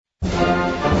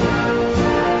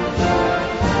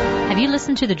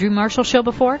listened to the Drew Marshall Show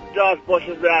before? George Bush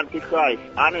is the Antichrist.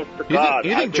 Honest to God.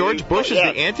 You think George Bush is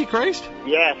the Antichrist?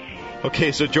 Yes.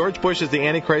 Okay, so George Bush is the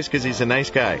Antichrist because he's a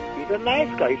nice guy. He's a nice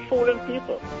guy. He's fooling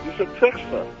people. He's a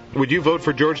trickster. Would you vote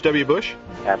for George W. Bush?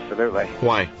 Absolutely.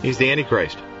 Why? He's the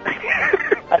Antichrist.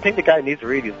 I think the guy needs to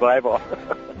read his Bible.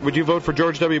 Would you vote for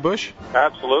George W. Bush?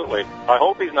 Absolutely. I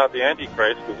hope he's not the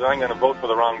Antichrist because I'm going to vote for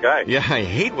the wrong guy. Yeah, I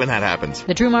hate when that happens.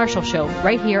 The Drew Marshall Show,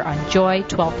 right here on Joy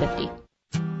 1250.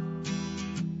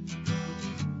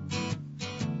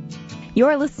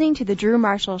 You're listening to The Drew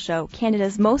Marshall Show,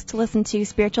 Canada's most listened to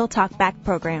spiritual talk-back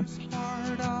program.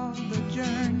 Part of the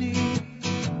journey,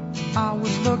 I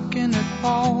was looking at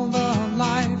all the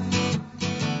life.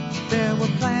 There were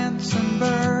plants and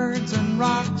birds and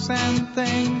rocks and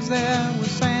things. There was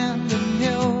sand and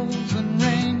hills and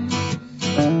rain.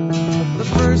 The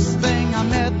first thing I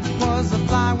met was a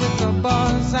fly with a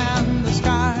buzz and the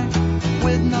sky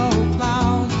with no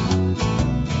clouds.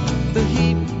 The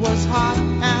heat was hot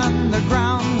and the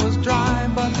ground was dry,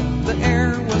 but the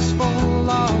air was full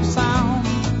of sound.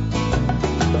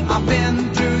 I've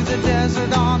been through the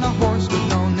desert on a horse with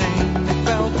no name. It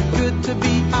felt good to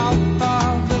be out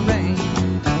of the rain.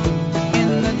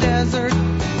 In the desert,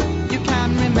 you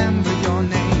can remember your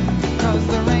name, 'cause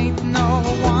there ain't no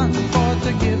one for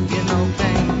to give you no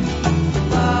pain.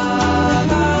 La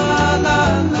la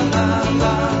la la la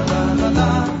la la la la la.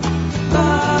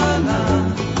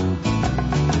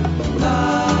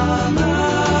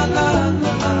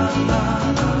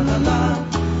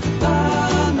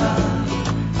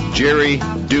 Jerry,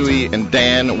 Dewey, and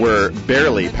Dan were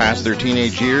barely past their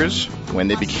teenage years when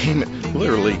they became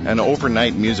literally an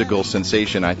overnight musical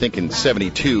sensation, I think in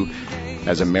 72,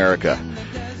 as America.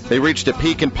 They reached a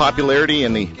peak in popularity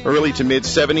in the early to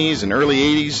mid-70s and early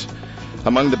 80s.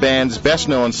 Among the band's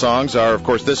best-known songs are, of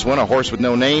course, this one, A Horse with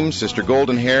No Name, Sister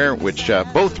Golden Hair, which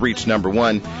both reached number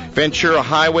one, Ventura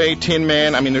Highway, Tin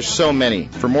Man. I mean, there's so many.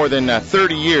 For more than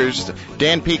 30 years,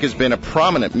 Dan Peek has been a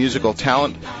prominent musical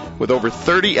talent with over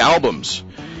 30 albums.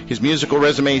 His musical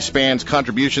resume spans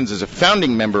contributions as a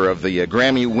founding member of the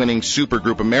Grammy-winning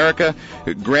Supergroup America,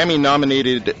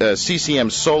 Grammy-nominated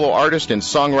CCM solo artist and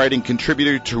songwriting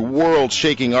contributor to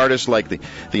world-shaking artists like the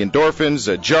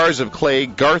Endorphins, Jars of Clay,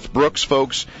 Garth Brooks,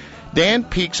 folks. Dan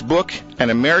Peek's book, An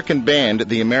American Band,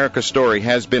 The America Story,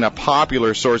 has been a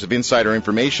popular source of insider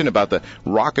information about the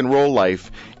rock and roll life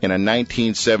in a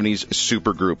 1970s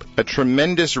supergroup. A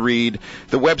tremendous read.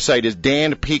 The website is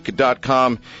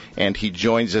danpeek.com, and he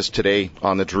joins us today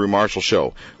on the Drew Marshall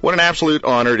Show. What an absolute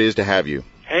honor it is to have you.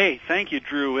 Hey, thank you,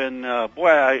 Drew, and boy,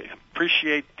 I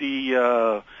appreciate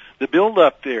the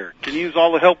build-up there. Can use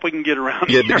all the help we can get around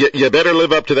here. You better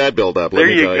live up to that build-up. There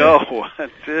you go.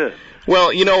 That's it.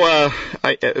 Well, you know,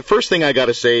 first thing I got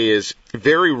to say is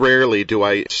very rarely do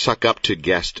I suck up to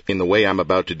guests in the way I'm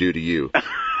about to do to you.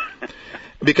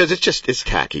 Because it's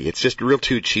tacky. It's just real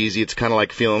too cheesy. It's kind of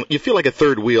like you feel like a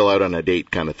third wheel out on a date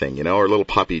kind of thing, you know, or a little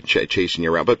puppy chasing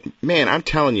you around. But, man, I'm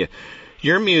telling you,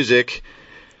 your music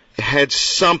had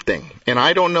something, and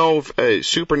I don't know if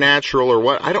supernatural or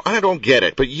what. I don't get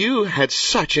it. But you had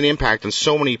such an impact on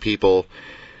so many people.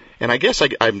 And I guess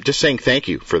I'm just saying thank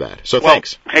you for that. So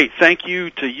thanks. Hey, thank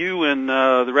you to you and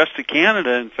the rest of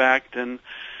Canada, in fact. And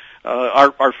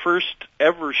our first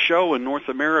ever show in North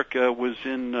America was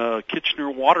in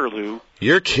Kitchener-Waterloo.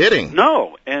 You're kidding.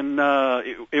 No. And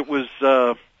it was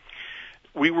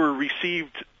we were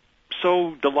received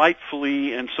so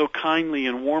delightfully and so kindly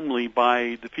and warmly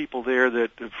by the people there that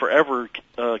forever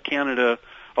Canada,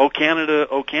 oh, Canada,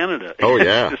 oh, Canada. Oh,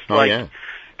 yeah. Yeah.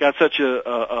 Got such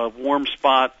a warm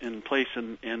spot and place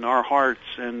in our hearts.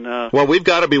 And well, we've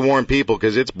got to be warm people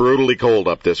because it's brutally cold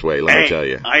up this way, let me tell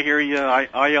you. I hear you.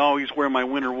 I always wear my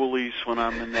winter woolies when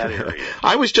I'm in that area.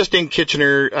 I was just in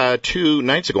Kitchener 2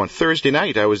 nights ago. On Thursday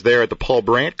night, I was there at the Paul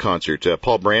Brandt concert.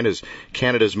 Paul Brandt is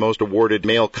Canada's most awarded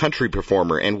male country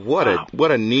performer, and what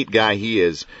a neat guy he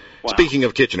is. Wow. Speaking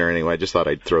of Kitchener, anyway, I just thought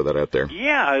I'd throw that out there.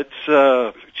 Yeah,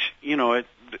 it's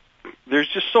there's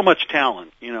just so much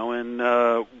talent, you know,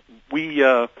 and we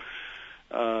had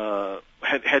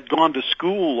gone to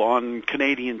school on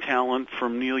Canadian talent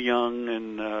from Neil Young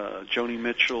and Joni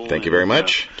Mitchell. Thank you very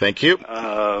much. Thank you.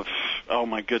 Oh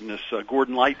my goodness,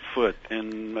 Gordon Lightfoot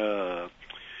and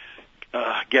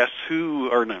Guess Who?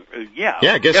 Or no,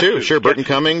 yeah, Guess Who? Sure, Burton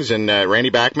Cummings and Randy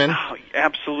Bachman. Oh,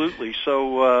 absolutely.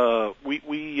 So we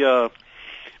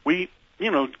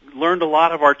learned a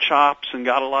lot of our chops and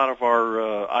got a lot of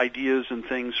our ideas and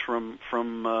things from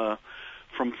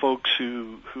folks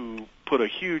who put a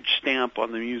huge stamp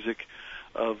on the music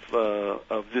of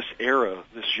this era,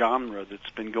 this genre that's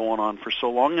been going on for so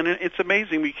long. And it's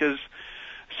amazing because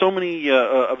so many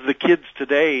of the kids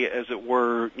today, as it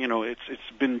were,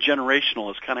 it's been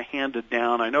generational. It's kind of handed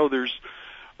down. I know there's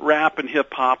rap and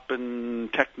hip hop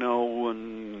and techno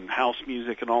and house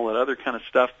music and all that other kind of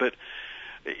stuff, but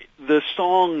the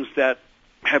songs that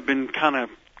have been kind of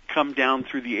come down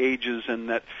through the ages and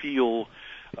that feel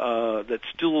that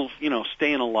still,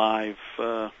 staying alive.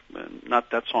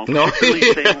 Not that song particularly,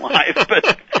 staying alive,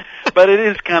 but it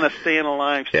is kind of staying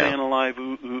alive, staying alive,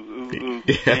 ooh, ooh, ooh,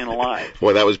 ooh, staying alive.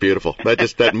 Boy, that was beautiful.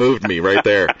 That moved me right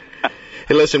there.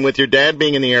 Hey, listen, with your dad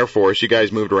being in the Air Force, you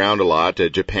guys moved around a lot to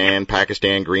Japan,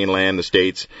 Pakistan, Greenland, the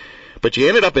States, but you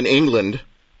ended up in England,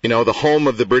 the home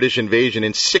of the British invasion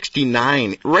in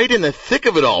 '69, right in the thick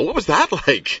of it all. What was that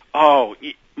like? Oh,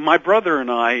 my brother and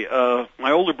I,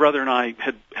 my older brother and I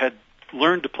had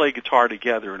learned to play guitar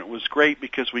together, and it was great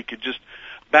because we could just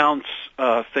bounce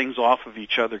things off of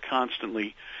each other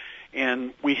constantly.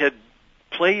 And we had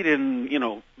played in,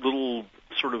 little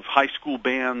sort of high school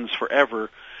bands forever.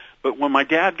 But when my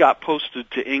dad got posted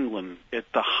to England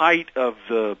at the height of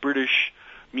the British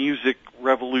music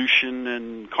revolution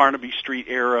and Carnaby Street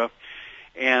era,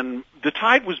 and the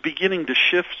tide was beginning to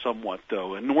shift somewhat,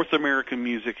 though, in North American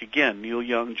music, again, Neil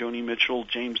Young, Joni Mitchell,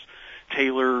 James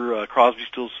Taylor, Crosby,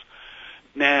 Stills,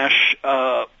 Nash,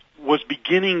 was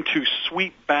beginning to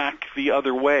sweep back the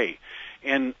other way.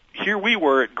 And here we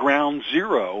were at ground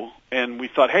zero, and we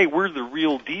thought, hey, we're the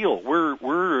real deal.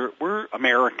 We're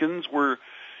Americans. We're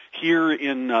here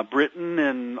in Britain,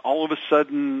 and all of a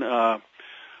sudden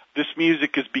this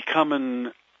music is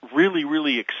becoming really,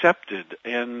 really accepted.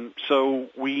 And so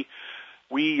we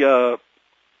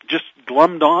just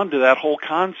glommed on to that whole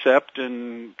concept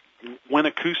and went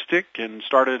acoustic and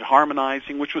started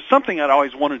harmonizing, which was something I'd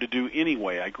always wanted to do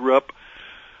anyway. I grew up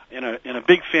in a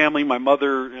big family. My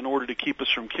mother, in order to keep us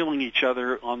from killing each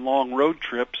other on long road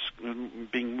trips,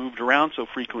 being moved around so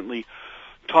frequently,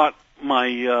 taught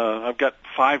I've got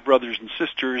 5 brothers and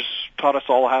sisters, taught us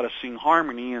all how to sing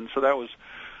harmony, and so that was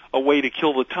a way to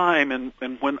kill the time. And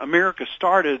when America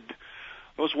started,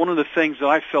 it was one of the things that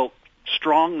I felt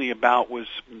strongly about was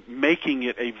making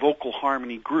it a vocal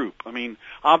harmony group. I mean,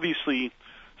 obviously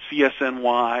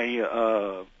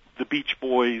CSNY, the Beach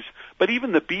Boys, but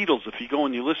even the Beatles, if you go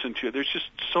and you listen to it, there's just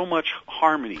so much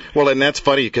harmony. Well, and that's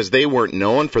funny because they weren't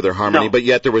known for their harmony, but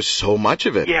yet there was so much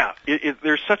of it. Yeah,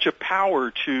 there's such a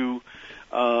power to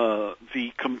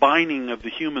the combining of the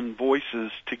human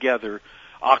voices together,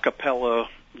 a cappella,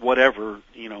 whatever,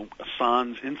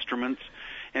 sans instruments.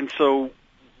 And so,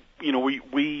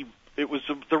 it was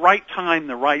the right time,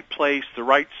 the right place, the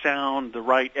right sound, the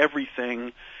right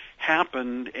everything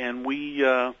happened, and we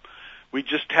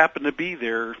just happened to be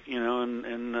there,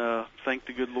 and thank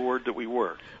the good Lord that we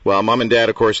were. Well, Mom and Dad,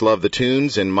 of course, love the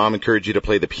tunes, and Mom encouraged you to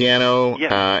play the piano.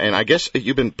 Yeah. And I guess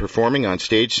you've been performing on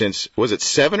stage since, was it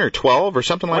 7 or 12 or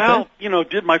something like that? Well,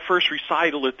 did my first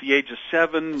recital at the age of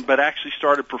 7, but actually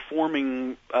started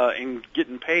performing and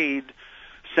getting paid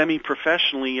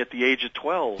semi-professionally at the age of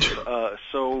 12.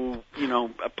 So, I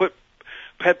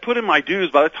had put in my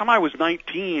dues. By the time I was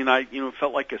 19, I,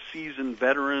 felt like a seasoned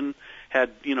veteran,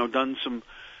 had, done some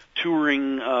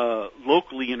touring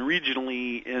locally and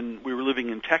regionally, and we were living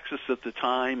in Texas at the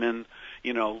time, and,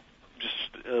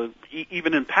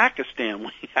 even in Pakistan,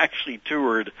 we actually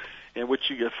toured, which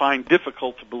you find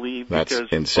difficult to believe. That's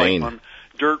because insane. Like on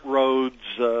dirt roads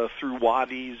through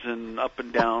wadis and up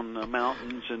and down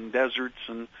mountains and deserts,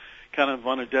 and kind of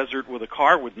on a desert with a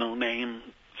car with no name.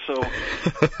 So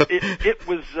it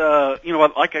was,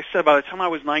 like I said, by the time I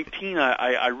was 19,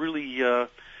 I really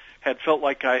had felt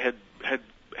like I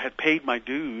had paid my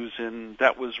dues, and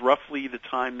that was roughly the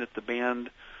time that the band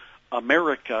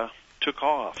America took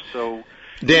off. So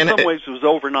Dan, in some ways it was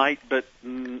overnight, but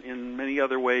in many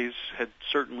other ways had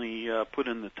certainly put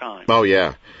in the time. Oh,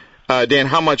 yeah. Dan,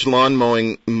 how much lawn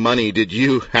mowing money did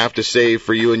you have to save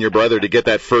for you and your brother to get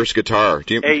that first guitar?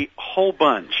 A whole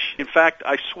bunch. In fact,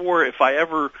 I swore if I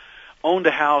ever owned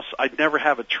a house, I'd never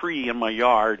have a tree in my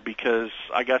yard because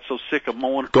I got so sick of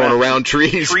mowing going around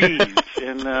trees.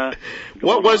 And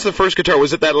what was the first guitar?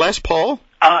 Was it that Les Paul?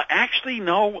 Actually,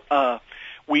 no.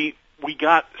 We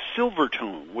got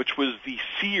Silvertone, which was the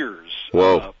Sears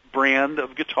brand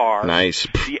of guitar. Nice.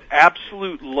 The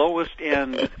absolute lowest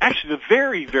end. Actually, the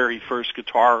very, very first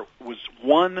guitar was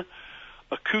one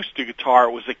acoustic guitar.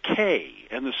 It was a K,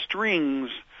 and the strings,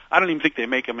 I don't even think they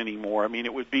make them anymore. I mean,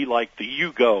 it would be like the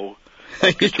Yugo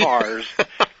of guitars,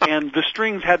 and the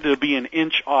strings had to be an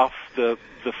inch off the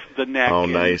neck. Oh,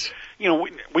 and, nice.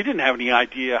 We didn't have any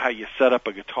idea how you set up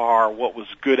a guitar, what was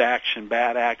good action,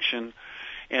 bad action,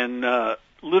 and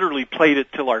literally played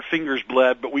it till our fingers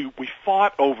bled, but we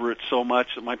fought over it so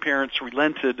much that my parents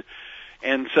relented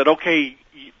and said, okay,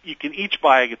 you can each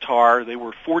buy a guitar. They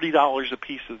were $40 a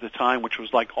piece at the time, which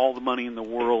was like all the money in the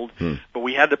world, but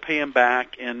we had to pay them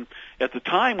back. And at the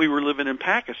time, we were living in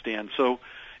Pakistan, so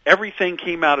everything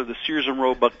came out of the Sears and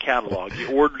Roebuck catalog.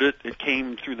 You ordered it; it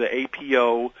came through the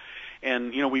APO,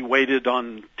 and we waited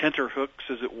on tenterhooks,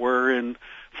 as it were. And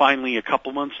finally, a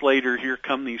couple months later, here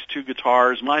come these two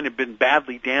guitars. Mine had been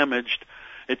badly damaged.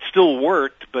 It still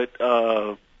worked, but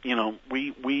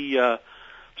we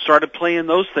started playing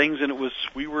those things, and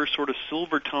we were sort of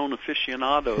Silvertone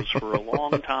aficionados for a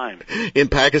long time. In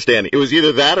Pakistan, it was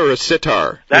either that or a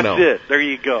sitar. That's it. There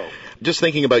you go. Just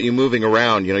thinking about you moving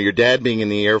around, your dad being in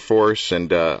the Air Force and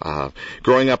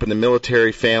growing up in the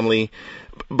military family.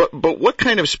 But what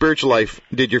kind of spiritual life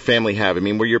did your family have? I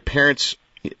mean, were your parents,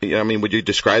 would you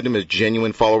describe them as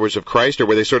genuine followers of Christ, or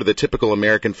were they sort of the typical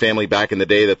American family back in the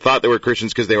day that thought they were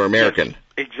Christians because they were American?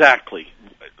 Yes, exactly.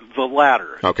 The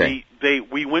latter. Okay.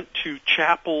 We went to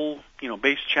chapel,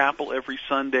 base chapel every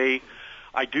Sunday.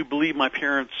 I do believe my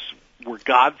parents were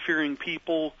God-fearing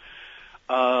people.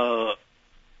 We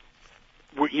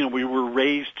were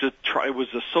raised to try. It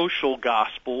was a social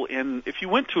gospel, and if you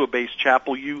went to a base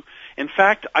chapel, in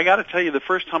fact, I got to tell you, the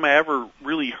first time I ever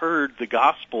really heard the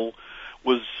gospel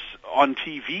was on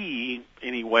TV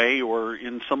anyway, or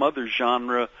in some other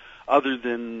genre other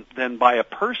than by a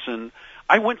person.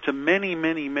 I went to many,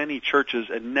 many, many churches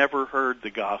and never heard the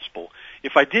gospel.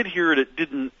 If I did hear it,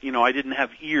 I didn't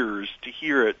have ears to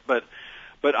hear it, but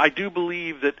I do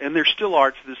believe that, and there still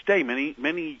are to this day,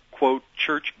 many quote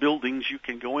church buildings you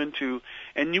can go into,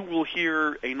 and you will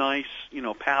hear a nice,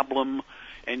 pablum,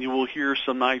 and you will hear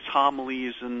some nice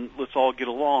homilies, and let's all get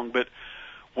along. But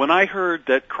when I heard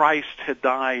that Christ had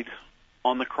died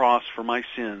on the cross for my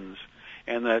sins,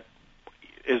 and that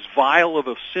as vile of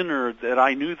a sinner that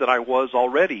I knew that I was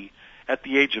already at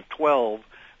the age of 12,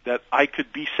 that I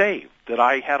could be saved, that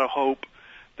I had a hope,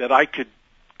 that I could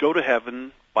go to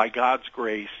heaven by God's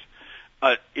grace,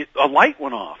 a light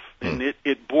went off, and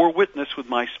it bore witness with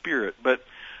my spirit. But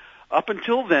up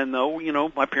until then, though,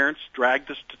 my parents dragged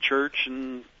us to church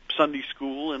and Sunday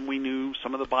school, and we knew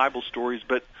some of the Bible stories,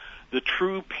 but the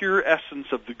true, pure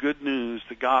essence of the good news,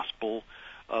 the gospel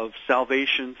of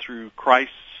salvation through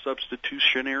Christ's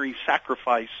substitutionary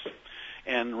sacrifice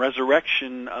and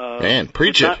resurrection,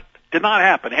 preach it. Did not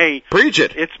happen. Hey, preach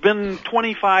it. It's been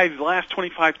the last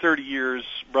 25, 30 years,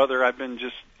 brother. I've been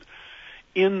just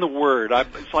in the Word.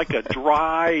 It's like a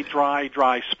dry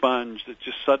sponge that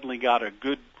just suddenly got a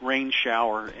good rain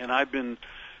shower, and I've been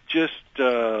just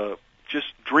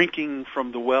drinking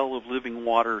from the well of living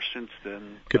water since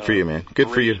then. Good for you, man. Good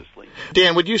for you.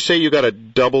 Dan, would you say you got a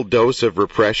double dose of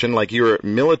repression, like you were a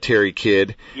military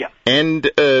kid, and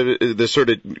the sort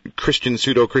of Christian,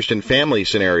 pseudo-Christian family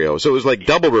scenario? So it was like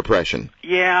double repression.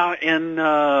 Yeah, and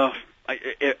I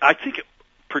think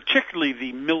particularly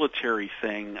the military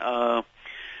thing,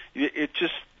 it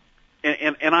just...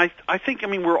 And I think,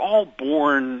 we're all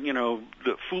born,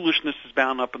 the foolishness is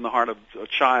bound up in the heart of a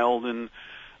child, and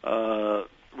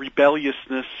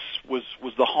rebelliousness was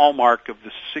the hallmark of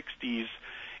the 60s,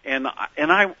 and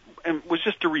I was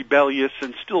just a rebellious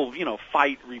and still,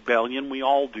 fight rebellion. We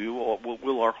all do, or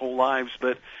will our whole lives,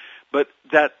 but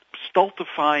that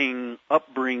stultifying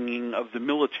upbringing of the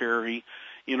military,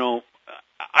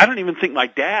 I don't even think my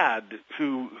dad,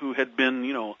 who had been,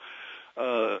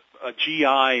 a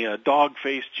GI, a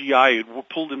dog-faced GI, who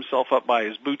pulled himself up by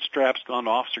his bootstraps, gone to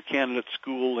officer candidate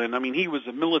school, and he was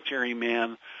a military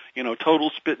man, total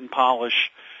spit and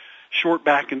polish, short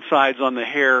back and sides on the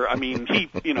hair.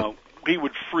 He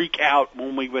would freak out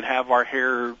when we would have our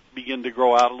hair begin to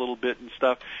grow out a little bit and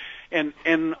stuff. And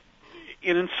in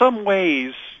some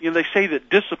ways, they say that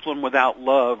discipline without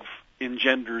love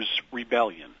engenders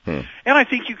rebellion. And I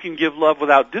think you can give love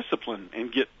without discipline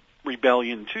and get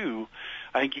rebellion too.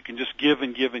 I think you can just give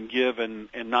and give and give and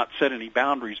not set any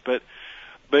boundaries. But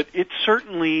it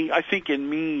certainly, I think in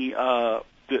me, the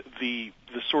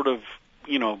sort of,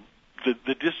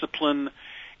 the discipline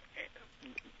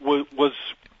was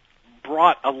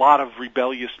brought a lot of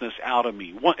rebelliousness out of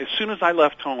me. As soon as I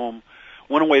left home,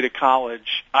 went away to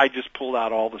college, I just pulled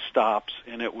out all the stops,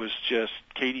 and it was just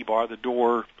Katie bar the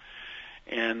door,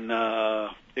 and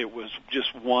it was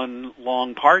just one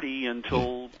long party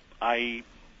until I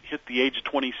hit the age of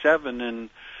 27 and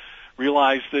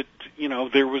realized that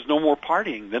there was no more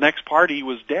partying. The next party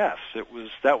was death.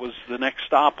 That was the next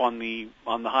stop on the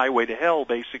highway to hell.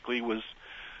 Basically, was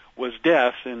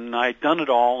death, and I'd done it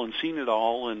all and seen it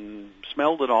all and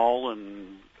smelled it all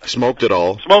and smoked it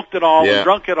all, and drunk it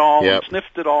all, and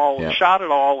sniffed it all, and shot it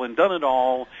all, and done it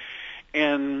all,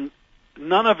 and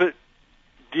none of it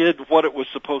did what it was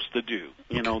supposed to do.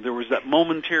 You know, there was that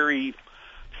momentary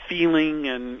feeling,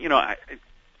 and, you know,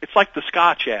 it's like the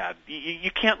Scotch ad.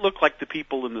 You can't look like the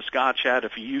people in the Scotch ad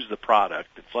if you use the product.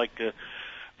 It's like the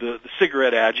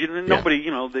cigarette ad. Nobody, you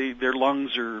know, their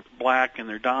lungs are black and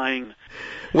they're dying.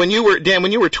 When you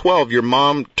were 12, your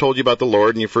mom told you about the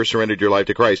Lord and you first surrendered your life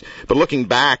to Christ. But looking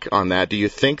back on that, do you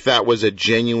think that was a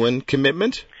genuine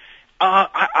commitment?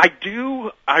 I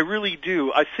do. I really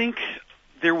do. I think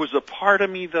there was a part of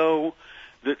me, though,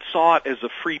 that saw it as a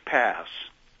free pass.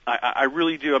 I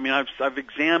really do. I mean, I've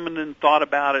examined and thought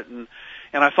about it, and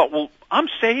I thought, well, I'm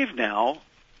saved now.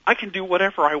 I can do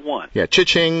whatever I want. Yeah,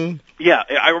 cha-ching. Yeah,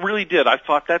 I really did. I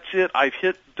thought, that's it. I've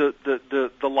hit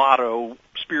the lotto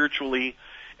spiritually,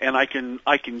 and I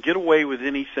can get away with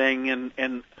anything.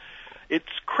 And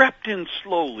it's crept in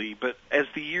slowly, but as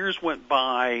the years went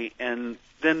by, and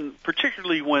then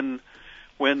particularly when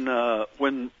the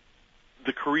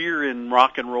career in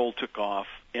rock and roll took off,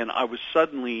 and I was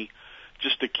suddenly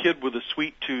just a kid with a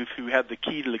sweet tooth who had the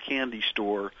key to the candy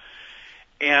store,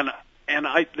 and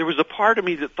there was a part of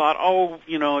me that thought, oh,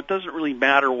 you know, it doesn't really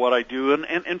matter what I do,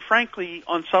 and frankly,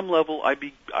 on some level, I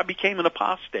became an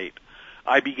apostate.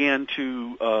 I began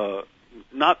to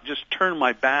not just turn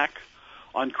my back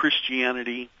on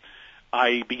Christianity.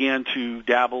 I began to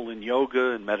dabble in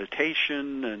yoga and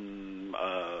meditation, and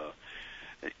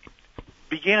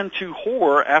began to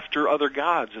whore after other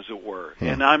gods, as it were. Hmm.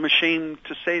 And I'm ashamed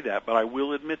to say that, but I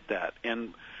will admit that.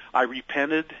 And I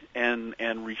repented and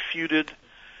refuted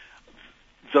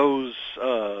those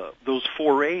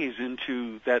forays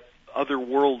into that other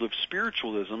world of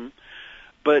spiritualism.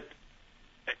 But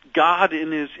God,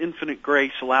 in His infinite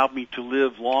grace, allowed me to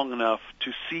live long enough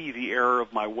to see the error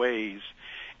of my ways.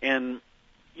 And,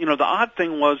 you know, the odd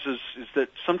thing is that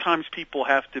sometimes people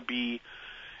have to be,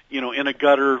 you know, in a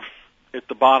gutter at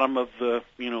the bottom of the,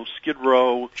 you know, Skid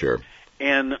Row. Sure.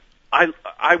 And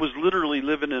I was literally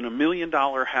living in $1 million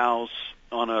house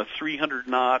on a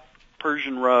 300-knot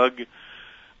Persian rug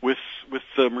with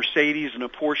the Mercedes and a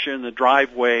Porsche in the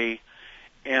driveway.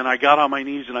 And I got on my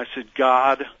knees and I said,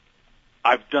 God,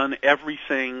 I've done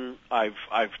everything.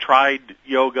 I've tried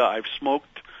yoga. I've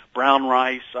smoked brown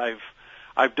rice.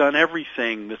 I've done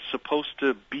everything that's supposed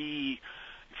to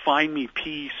find me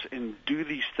peace and do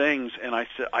these things. And I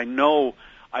said, I know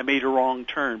I made a wrong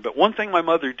turn. But one thing my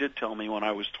mother did tell me when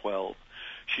I was 12,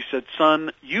 she said,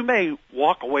 son, you may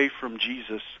walk away from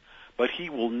Jesus, but He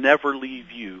will never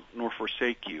leave you nor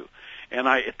forsake you. And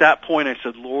at that point I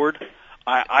said, Lord,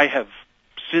 I have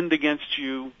sinned against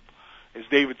you, as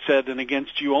David said, and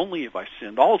against you only have I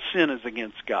sinned. All sin is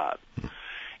against God.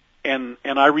 And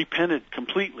I repented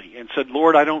completely and said,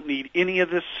 Lord, I don't need any of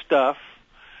this stuff.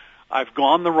 I've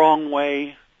gone the wrong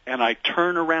way, and I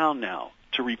turn around now.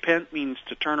 To repent means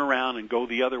to turn around and go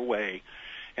the other way.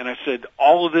 And I said,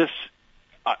 all of this,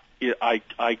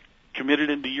 I committed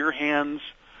into your hands.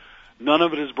 None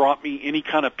of it has brought me any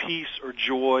kind of peace or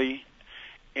joy,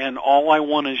 and all I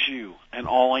want is you, and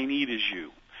all I need is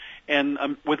you.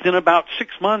 And within about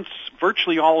 6 months,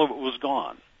 virtually all of it was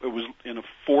gone. It was in a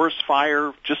forest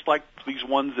fire, just like these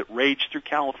ones that raged through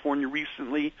California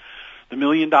recently. The $1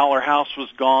 million house was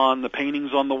gone, the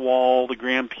paintings on the wall, the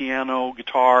grand piano,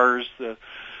 guitars,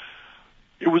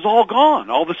 it was all gone.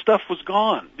 All the stuff was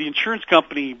gone. The insurance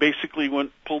company basically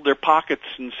pulled their pockets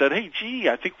and said, hey, gee,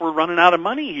 I think we're running out of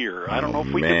money here. I don't know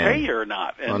if we can pay you or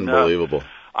not. And, unbelievable.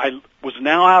 I was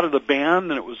now out of the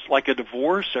band, and it was like a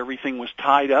divorce. Everything was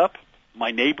tied up.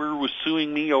 My neighbor was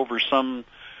suing me over some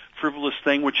frivolous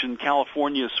thing, which in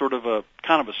California is sort of a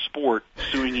kind of a sport,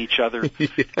 suing each other. Yeah.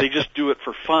 They just do it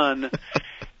for fun.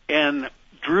 And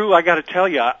Drew, I got to tell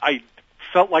you, I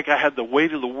felt like I had the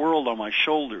weight of the world on my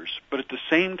shoulders. But at the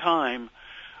same time,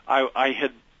 I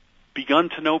had begun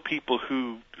to know people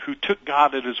who took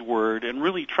God at His word and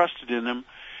really trusted in Him.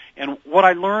 And what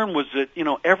I learned was that, you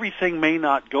know, everything may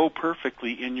not go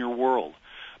perfectly in your world.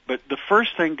 But the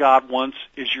first thing God wants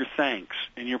is your thanks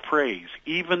and your praise,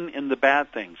 even in the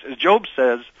bad things. As Job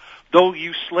says, though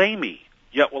you slay me,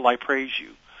 yet will I praise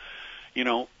you. You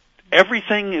know,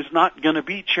 everything is not going to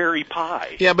be cherry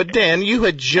pie. Yeah, but Dan, you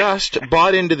had just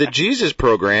bought into the Jesus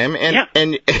program,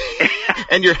 and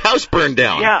your house burned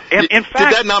down. Yeah, and in fact,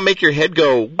 did that not make your head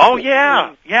go? Oh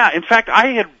yeah, yeah. In fact, I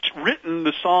had written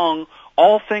the song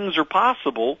 "All Things Are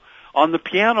Possible" on the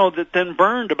piano that then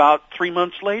burned about 3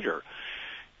 months later.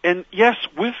 And yes,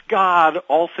 with God,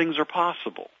 all things are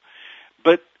possible.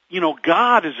 But, you know,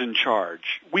 God is in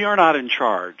charge. We are not in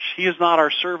charge. He is not our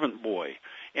servant boy.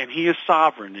 And He is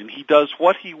sovereign. And He does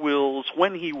what He wills,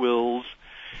 when He wills.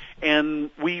 And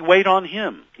we wait on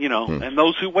Him, you know. And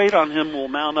those who wait on Him will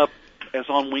mount up as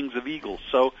on wings of eagles.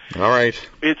 So, all right,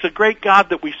 it's a great God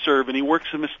that we serve, and He works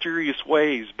in mysterious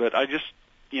ways. But I just,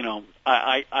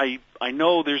 I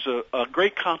know there's a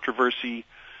great controversy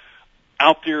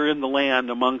out there in the land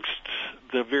amongst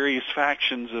the various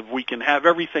factions of we can have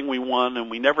everything we want and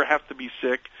we never have to be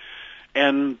sick,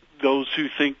 and those who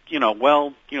think,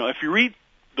 if you read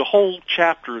the whole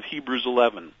chapter of Hebrews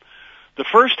 11, the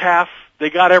first half, they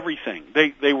got everything.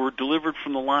 They were delivered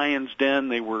from the lion's den.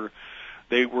 They were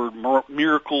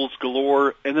miracles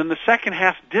galore. And then the second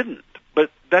half didn't.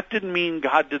 But that didn't mean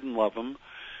God didn't love them.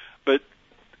 But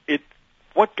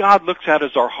what God looks at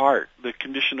is our heart, the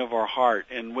condition of our heart.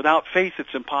 And without faith,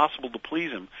 it's impossible to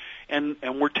please Him.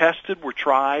 And we're tested, we're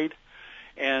tried,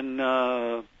 and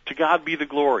to God be the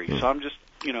glory. So I'm just,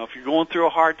 if you're going through a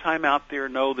hard time out there,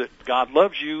 know that God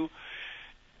loves you.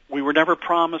 We were never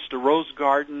promised a rose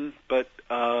garden, but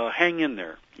hang in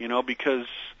there, because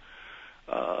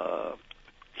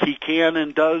He can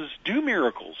and does do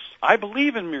miracles. I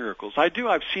believe in miracles. I do.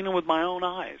 I've seen them with my own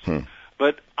eyes.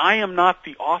 But I am not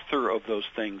the author of those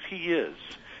things. He is.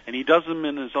 And He does them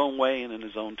in His own way and in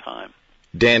His own time.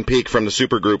 Dan Peek from the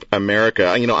Supergroup America.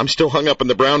 I'm still hung up on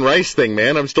the brown rice thing,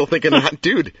 man. I'm still thinking,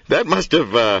 dude, that must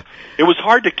have... It was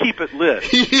hard to keep it lit.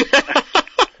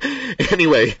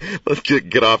 Anyway, let's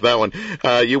get off that one.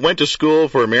 You went to school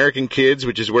for American Kids,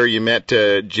 which is where you met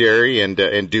Jerry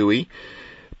and Dewey.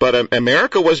 But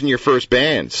America wasn't your first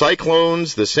band.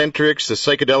 Cyclones, the Centrics, the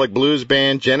Psychedelic Blues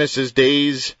Band, Genesis,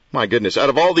 Days. My goodness. Out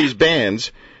of all these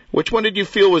bands, which one did you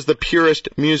feel was the purest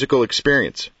musical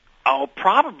experience? Oh,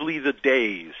 probably the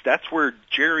Days. That's where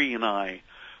Jerry and I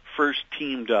first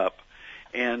teamed up.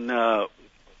 And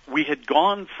we had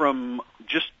gone from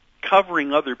just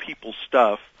covering other people's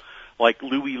stuff, like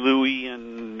Louie Louie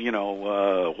and,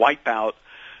 Wipeout,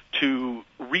 to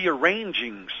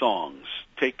rearranging songs,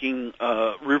 taking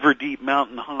River Deep,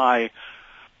 Mountain High,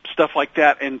 stuff like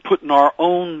that, and putting our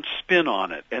own spin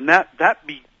on it. And that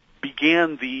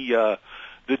began the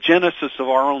genesis of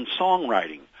our own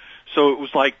songwriting. So it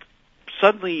was like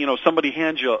suddenly, somebody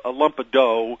hands you a lump of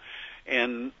dough,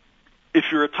 and if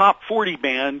you're a top 40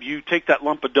 band, you take that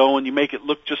lump of dough and you make it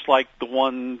look just like the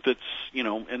one that's,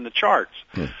 in the charts.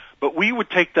 But we would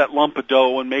take that lump of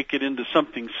dough and make it into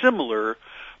something similar,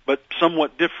 but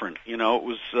somewhat different. It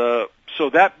was so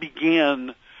that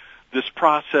began this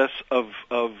process of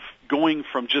going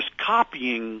from just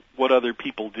copying what other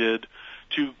people did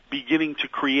to beginning to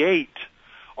create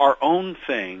our own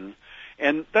thing.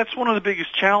 And that's one of the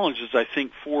biggest challenges, I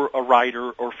think, for a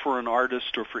writer or for an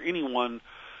artist or for anyone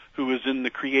who is in the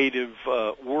creative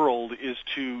world, is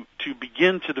to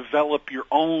begin to develop your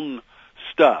own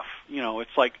stuff.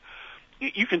 It's like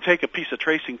you can take a piece of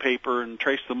tracing paper and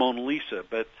trace the Mona Lisa,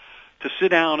 but to sit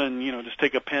down and just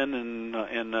take a pen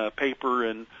and paper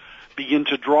and begin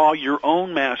to draw your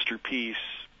own masterpiece,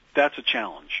 that's a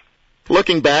challenge.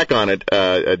 Looking back on it,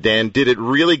 Dan, did it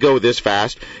really go this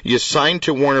fast? You signed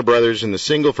to Warner Brothers, and the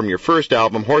single from your first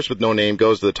album, Horse with No Name,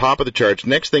 goes to the top of the charts.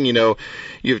 Next thing you know,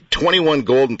 you have 21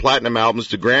 gold and platinum albums,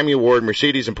 the Grammy Award,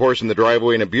 Mercedes and Porsche in the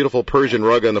driveway, and a beautiful Persian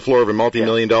rug on the floor of a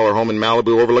multi-million-dollar home in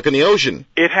Malibu overlooking the ocean.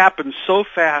 It happened so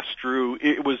fast, Drew.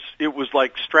 It was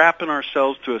like strapping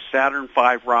ourselves to a Saturn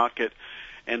V rocket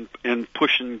and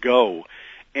push and go.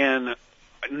 And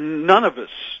none of us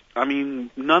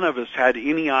had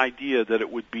any idea that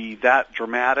it would be that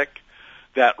dramatic,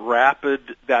 that rapid,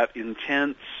 that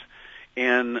intense,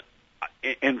 and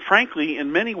frankly,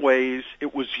 in many ways,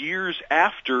 it was years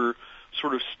after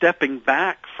sort of stepping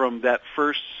back from that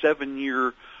first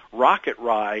 7-year rocket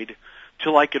ride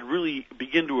till I could really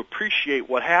begin to appreciate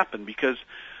what happened, because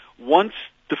once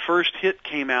the first hit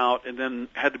came out and then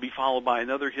had to be followed by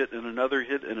another hit and another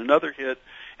hit and another hit,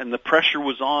 and the pressure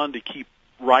was on to keep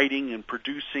writing and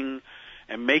producing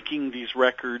and making these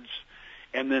records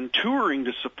and then touring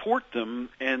to support them,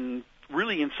 and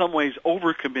really in some ways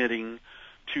overcommitting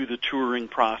to the touring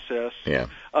process. Yeah.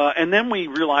 And then we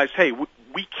realized, hey,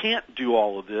 we can't do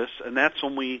all of this, and that's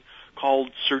when we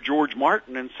called Sir George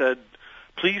Martin and said,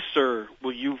 please, sir,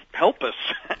 will you help us?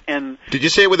 And did you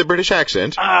say it with a British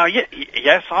accent?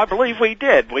 Yes, I believe we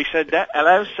did. We said that.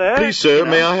 Hello, sir. Please, sir,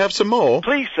 may I have some more?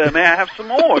 Please, sir, may I have some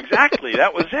more? Exactly.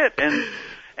 That was it.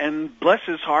 And bless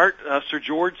his heart, Sir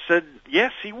George said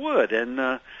yes, he would. And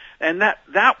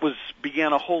that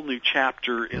began a whole new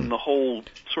chapter in the whole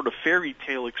sort of fairy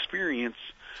tale experience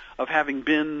of having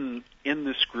been in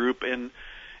this group and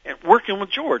working with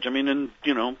George. I mean, and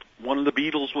one of the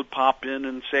Beatles would pop in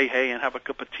and say, hey, and have a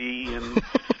cup of tea, and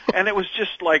and it was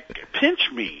just like,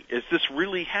 pinch me, is this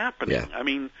really happening? Yeah. I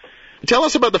mean, Tell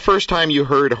us about the first time you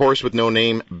heard Horse with No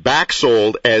Name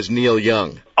backsold as Neil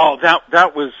Young. Oh,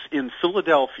 that was in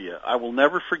Philadelphia. I will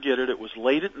never forget it. It was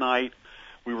late at night.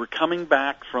 We were coming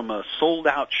back from a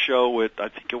sold-out show at, I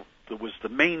think it was the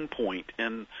Main Point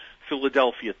in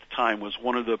Philadelphia at the time, was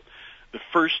one of the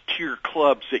first-tier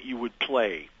clubs that you would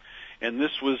play. And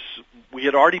we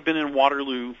had already been in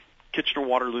Waterloo,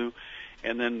 Kitchener-Waterloo,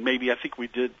 and then maybe I think we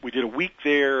did a week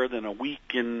there, then a week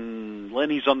in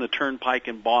Lenny's on the Turnpike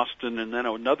in Boston, and then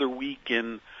another week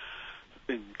in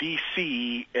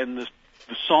D.C., and the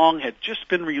song had just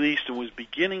been released and was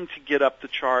beginning to get up the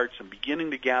charts and beginning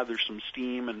to gather some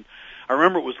steam. And I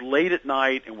remember it was late at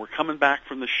night, and we're coming back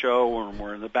from the show, and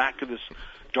we're in the back of this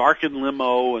darkened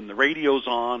limo, and the radio's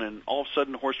on, and all of a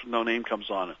sudden Horse with No Name comes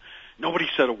on, and nobody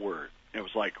said a word. It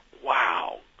was like,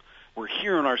 wow, we're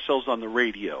hearing ourselves on the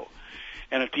radio.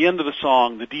 And at the end of the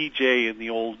song, the DJ in the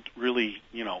old, really,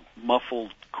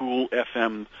 muffled, cool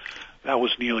FM, that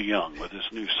was Neil Young with his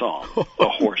new song, A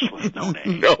Horse with No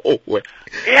Name. No way.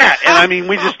 Yeah, and I mean,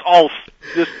 we just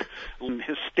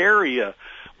hysteria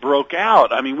broke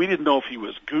out. I mean, we didn't know if he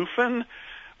was goofing.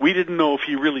 We didn't know if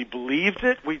he really believed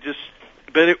it.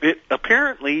 But it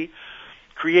apparently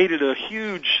created a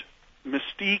huge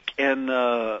mystique and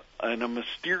a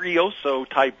mysterioso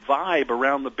type vibe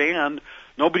around the band.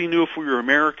 Nobody knew if we were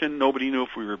American. Nobody knew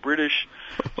if we were British.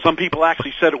 Some people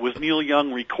actually said it was Neil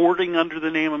Young recording under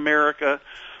the name America.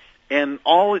 And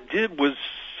all it did was,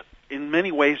 in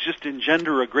many ways, just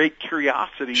engender a great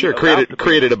curiosity. Sure,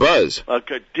 created a buzz.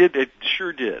 It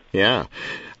sure did. Yeah.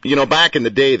 Back in the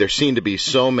day, there seemed to be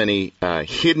so many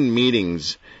hidden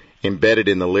meanings embedded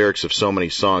in the lyrics of so many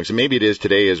songs. And maybe it is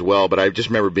today as well, but I just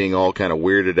remember being all kind of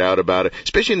weirded out about it,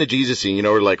 especially in the Jesus scene,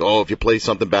 we're like, oh, if you play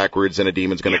something backwards, then a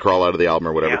demon's going to crawl out of the album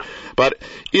or whatever. Yeah. But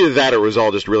either that or it was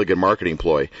all just a really good marketing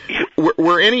ploy. Yeah.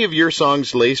 Were any of your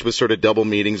songs laced with sort of double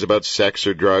meanings about sex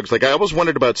or drugs? Like, I always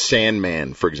wondered about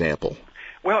Sandman, for example.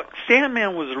 Well,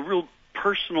 Sandman was a real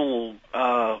personal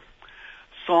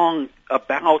song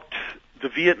about the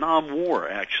Vietnam War,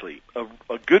 actually.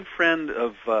 A good friend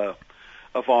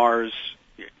of ours,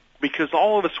 because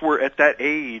all of us were at that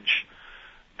age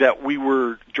that we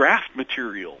were draft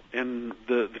material, and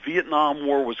the Vietnam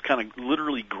War was kind of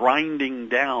literally grinding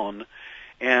down,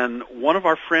 and one of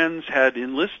our friends had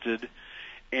enlisted,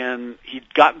 and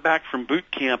he'd gotten back from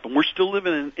boot camp, and we're still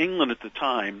living in England at the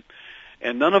time,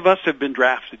 and none of us had been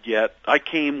drafted yet. I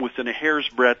came within a hair's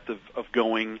breadth of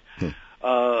going,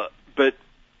 but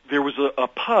there was a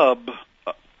pub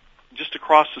just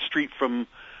across the street from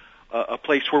a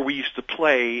place where we used to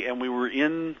play, and we were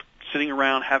sitting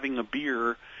around having a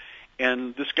beer,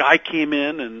 and this guy came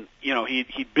in, and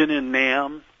he'd been in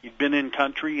NAM, he'd been in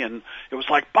country, and it was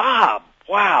like, Bob,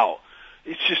 wow,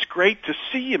 it's just great to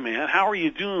see you, man. How are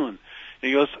you doing? And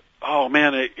he goes, oh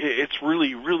man, it's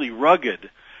really, really rugged.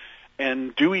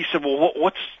 And Dewey said, well,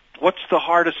 what's the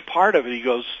hardest part of it? He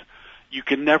goes, you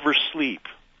can never sleep,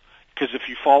 because if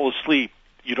you fall asleep,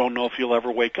 you don't know if you'll ever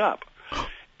wake up.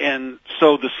 And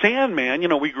so the Sandman,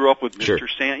 we grew up with Mr. Sure.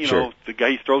 Sand, Sure. The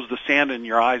guy who throws the sand in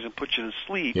your eyes and puts you to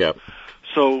sleep. Yep.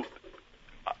 So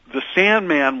the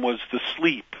Sandman was the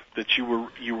sleep that you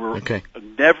were okay.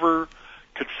 Never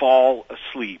could fall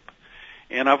asleep.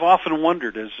 And I've often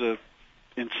wondered, as a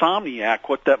insomniac,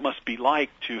 what that must be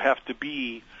like to have to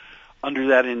be under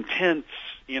that intense,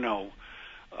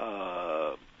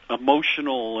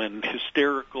 emotional and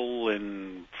hysterical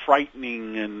and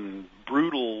frightening and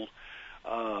brutal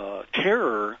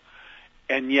terror,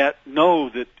 and yet know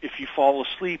that if you fall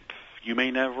asleep, you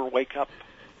may never wake up.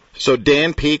 So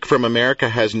Dan Peake from America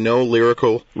has no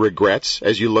lyrical regrets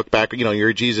as you look back. You're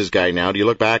a Jesus guy now. Do you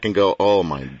look back and go, oh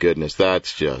my goodness,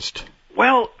 that's just...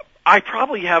 Well, I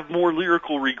probably have more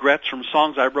lyrical regrets from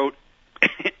songs I wrote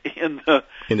in the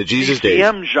Jesus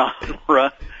CCM days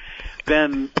genre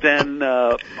than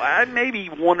maybe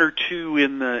one or two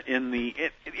in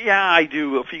the yeah, I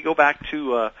do. If you go back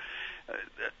to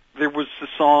there was the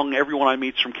song "Everyone I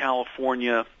Meet's from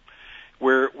California,"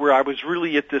 where I was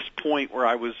really at this point where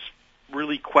I was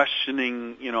really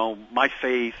questioning, my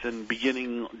faith and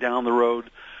beginning down the road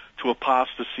to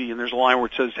apostasy. And there's a line where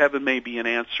it says, "Heaven may be an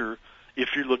answer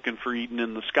if you're looking for Eden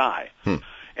in the sky."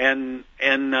 And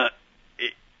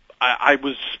I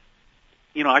was,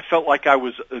 I felt like I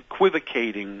was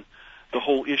equivocating the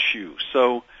whole issue.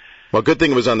 So. Well, good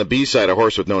thing it was on the B side of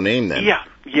Horse with No Name then.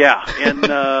 Yeah.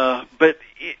 And, but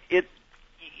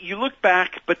you look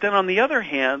back, but then on the other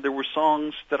hand, there were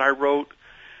songs that I wrote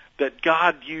that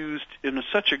God used in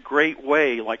such a great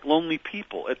way, like Lonely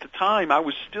People. At the time, I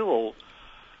was still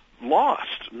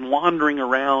lost and wandering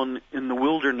around in the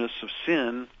wilderness of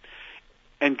sin,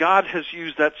 and God has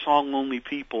used that song, Lonely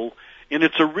People, in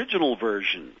its original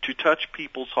version to touch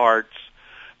people's hearts,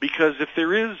 because if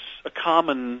there is a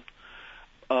common,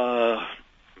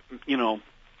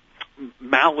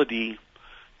 malady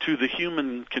to the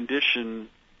human condition,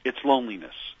 it's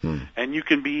loneliness. And you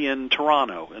can be in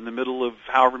Toronto in the middle of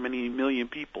however many million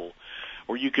people,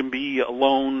 or you can be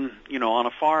alone, on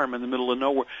a farm in the middle of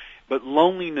nowhere. But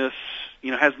loneliness,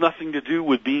 has nothing to do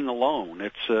with being alone.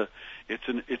 It's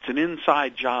an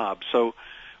inside job. So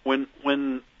when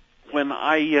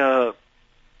I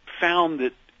found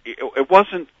that it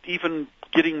wasn't even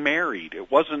getting married,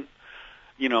 it wasn't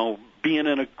being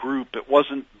in a group, it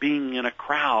wasn't being in a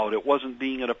crowd, it wasn't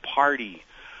being at a party,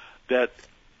 that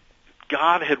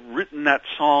God had written that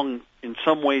song in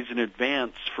some ways in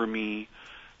advance for me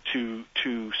to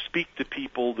speak to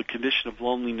people the condition of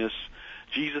loneliness.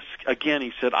 Jesus, again,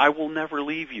 he said, I will never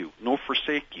leave you nor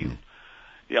forsake you.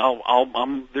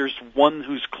 There's one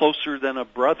who's closer than a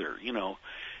brother,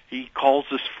 He calls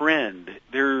us friend.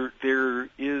 There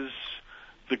is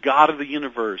the God of the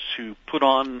universe who put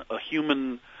on a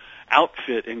human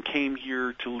outfit and came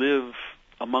here to live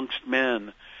amongst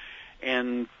men.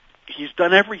 And he's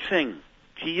done everything.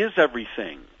 He is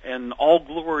everything. And all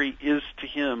glory is to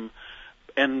him.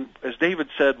 And as David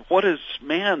said, what is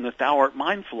man that thou art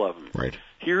mindful of him? Right.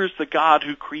 Here is the God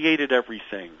who created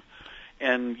everything.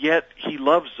 And yet he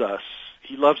loves us.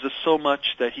 He loves us so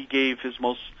much that he gave his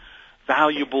most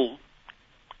valuable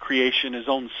creation, his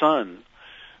own son,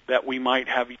 that we might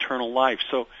have eternal life.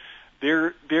 So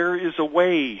there is a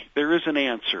way, there is an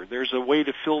answer. There's a way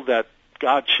to fill that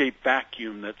God-shaped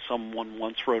vacuum that someone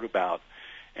once wrote about,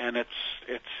 and it's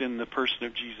in the person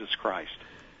of Jesus Christ.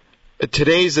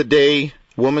 Today's the day,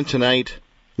 Woman Tonight,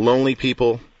 Lonely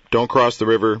People, Don't Cross the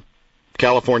River,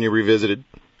 California Revisited.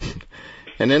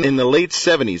 And then in the late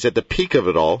 70s, at the peak of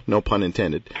it all, no pun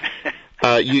intended,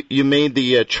 you made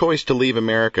the choice to leave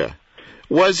America.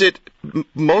 Was it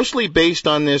mostly based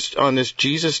on this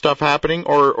Jesus stuff happening,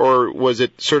 or was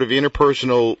it sort of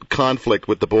interpersonal conflict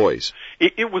with the boys?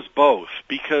 It was both,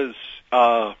 because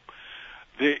light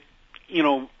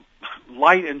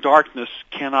and darkness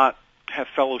cannot have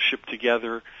fellowship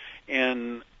together,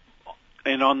 and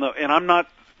I'm not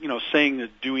saying that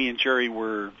Dewey and Jerry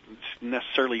were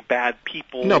necessarily bad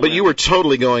people. No, but you were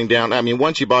totally going down. I mean,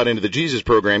 once you bought into the Jesus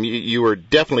program, you were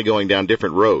definitely going down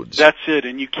different roads. That's it,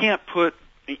 and you can't put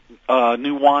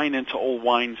new wine into old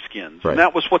wineskins. Right. And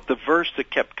that was what the verse that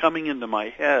kept coming into my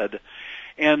head.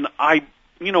 And I,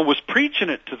 was preaching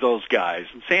it to those guys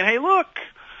and saying, hey, look,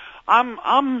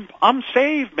 I'm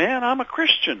saved, man. I'm a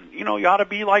Christian. You ought to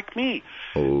be like me.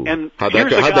 Oh. And how'd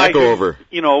that go over?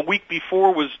 A week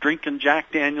before was drinking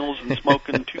Jack Daniels and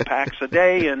smoking 2 packs a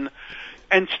day and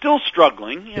still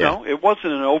struggling. It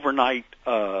wasn't an overnight.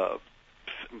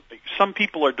 Some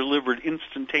people are delivered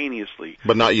instantaneously,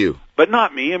 but not you. But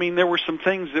not me. I mean, there were some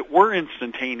things that were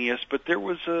instantaneous, but there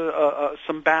was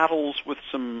some battles with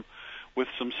some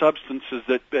substances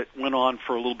that went on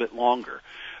for a little bit longer.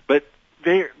 But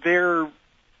they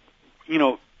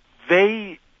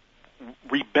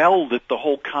rebelled at the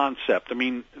whole concept. I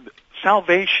mean,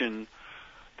 salvation,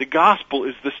 the gospel,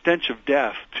 is the stench of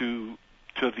death to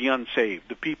the unsaved,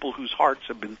 the people whose hearts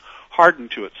have been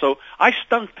hardened to it. So I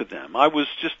stunk to them. I was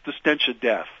just the stench of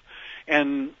death.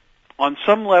 And on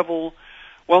some level,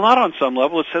 well, not on some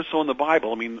level, it says so in the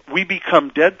Bible. I mean, we become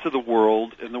dead to the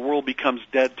world, and the world becomes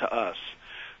dead to us.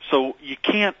 So you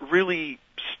can't really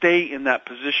stay in that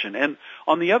position. And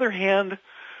on the other hand,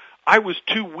 I was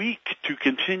too weak to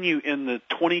continue in the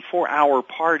 24-hour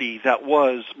party that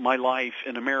was my life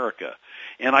in America.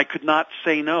 And I could not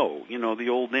say no. The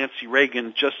old Nancy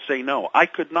Reagan, just say no. I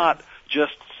could not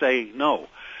just say no.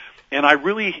 And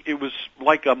it was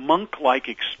like a monk-like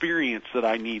experience that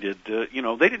I needed. They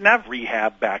didn't have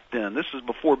rehab back then. This is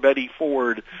before Betty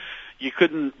Ford. You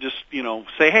couldn't just,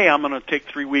 say, hey, I'm going to take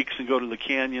 3 weeks and go to the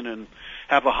canyon and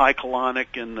have a high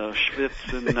colonic and a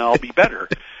schwitz and I'll be better.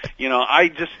 I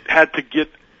just had to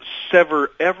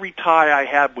sever every tie I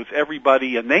had with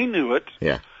everybody, and they knew it.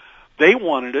 Yeah. They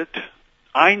wanted it.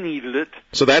 I needed it.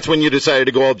 So that's when you decided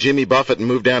to go all Jimmy Buffett and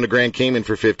move down to Grand Cayman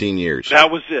for 15 years. That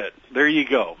was it. There you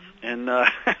go. And but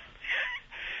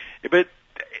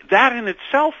that in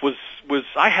itself was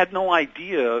I had no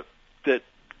idea that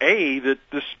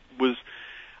this was.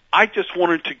 I just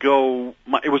wanted to go.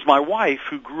 It was my wife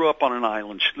who grew up on an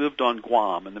island. She lived on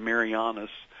Guam in the Marianas,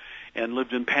 and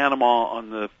lived in Panama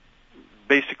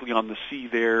basically on the sea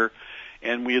there.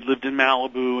 And we had lived in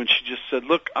Malibu, and she just said,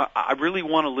 look, I really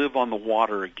want to live on the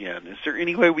water again. Is there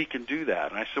any way we can do that?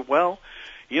 And I said, well,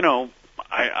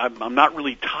 I'm not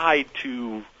really tied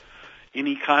to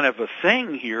any kind of a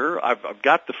thing here. I've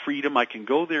got the freedom. I can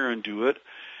go there and do it.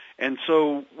 And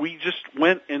so we just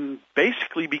went and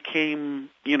basically became,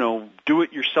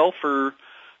 do-it-yourselfer,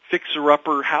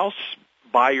 fixer-upper, house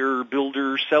buyer,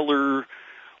 builder, seller,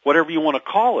 whatever you want to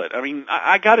call it. I mean,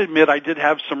 I got to admit I did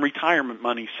have some retirement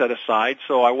money set aside,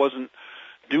 so I wasn't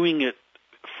doing it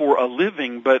for a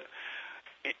living, but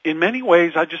in many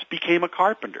ways I just became a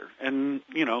carpenter. And,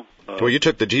 well, you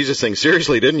took the Jesus thing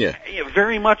seriously, didn't you? Yeah,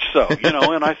 very much so,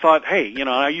 and I thought, hey,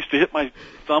 I used to hit my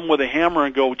thumb with a hammer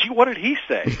and go, gee, what did he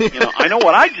say? I know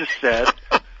what I just said.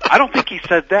 I don't think he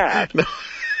said that. No.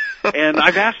 And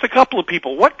I've asked a couple of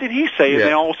people, what did he say? And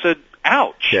they all said,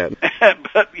 ouch. Yeah.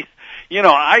 But,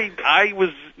 I was,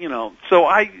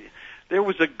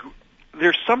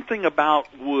 there's something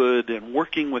about wood and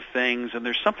working with things, and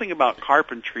there's something about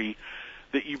carpentry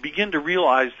that you begin to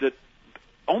realize that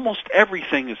almost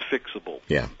everything is fixable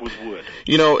with wood.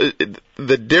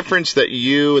 The difference that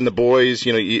you and the boys,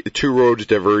 two roads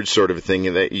diverge sort of a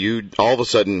thing, that you all of a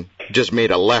sudden just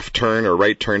made a left turn or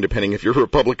right turn, depending if you're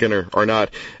Republican or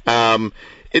not.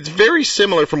 It's very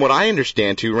similar, from what I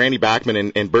understand, to Randy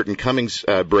Bachman and Burton Cummings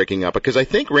breaking up, because I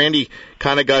think Randy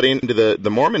kind of got into the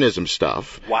Mormonism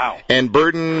stuff. Wow. And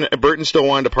Burton still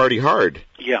wanted to party hard.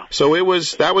 Yeah. So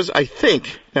that was I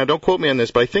think, now don't quote me on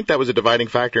this, but I think that was a dividing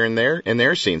factor in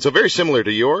their scene. So very similar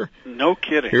to your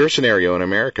scenario in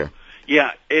America.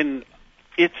 Yeah, and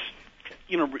it's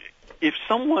if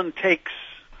someone takes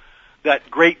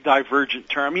that great divergent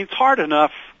turn, I mean, it's hard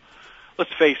enough.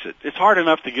 Let's face it, it's hard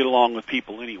enough to get along with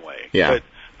people anyway. Yeah.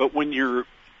 But when you're,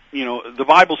 the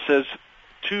Bible says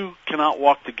two cannot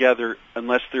walk together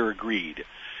unless they're agreed.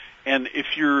 And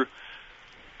if your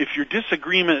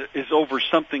disagreement is over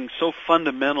something so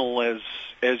fundamental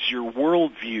as your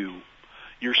worldview,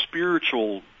 your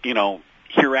spiritual,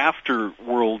 hereafter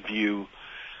worldview,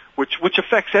 which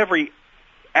affects every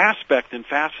aspect and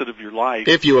facet of your life.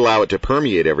 If you allow it to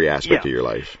permeate every aspect of your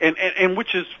life. And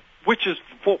which is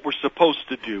what we're supposed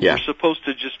to do. Yeah. We're supposed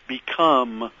to just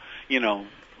become,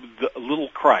 the little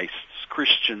Christs,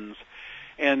 Christians.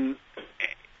 And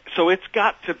so it's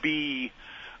got to be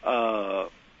a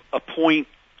point,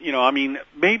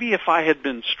 maybe if I had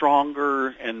been stronger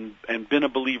and been a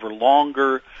believer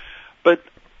longer, but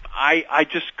I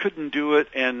just couldn't do it,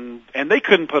 and they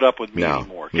couldn't put up with me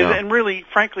anymore. And really,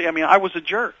 frankly, I was a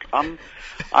jerk. I'm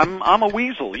a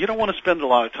weasel. You don't want to spend a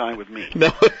lot of time with me.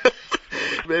 No.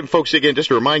 And folks, again, just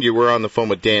to remind you, we're on the phone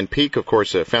with Dan Peek, of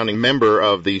course, a founding member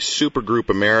of the Supergroup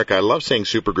America. I love saying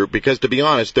Supergroup because, to be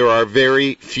honest, there are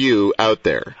very few out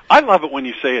there. I love it when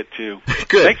you say it, too.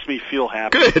 Good. It makes me feel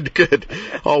happy. Good.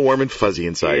 All warm and fuzzy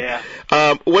inside.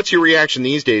 Yeah. What's your reaction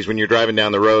these days when you're driving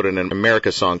down the road and an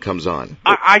America song comes on?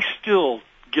 I still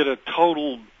get a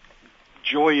total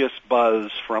joyous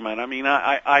buzz from it.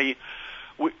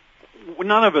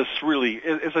 None of us really,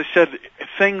 as I said,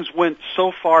 things went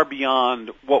so far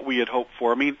beyond what we had hoped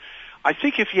for. I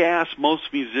think if you ask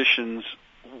most musicians,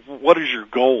 what is your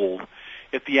goal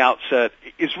at the outset,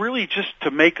 is really just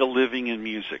to make a living in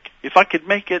music. If I could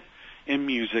make it in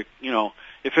music,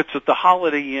 if it's at the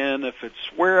Holiday Inn, if it's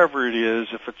wherever it is,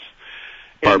 if it's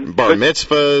bar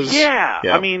mitzvahs. Yeah.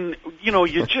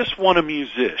 You just want a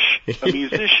musician. A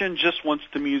musician just wants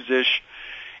to music.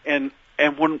 And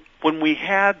when we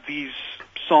had these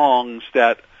songs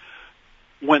that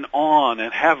went on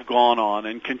and have gone on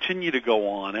and continue to go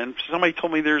on, and somebody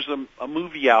told me there's a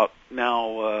movie out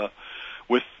now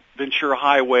with Ventura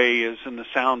Highway is in the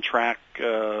soundtrack,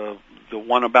 the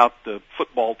one about the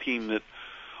football team that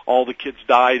all the kids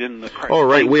died in the crash. Oh,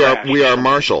 right. We are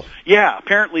Marshall. Yeah,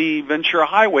 apparently Ventura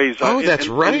Highway's. Oh, that's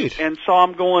right. And so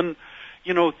I'm going,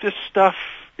 this stuff,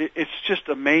 it's just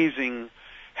amazing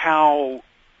how,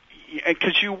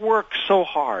 because you work so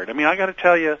hard. I got to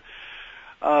tell you,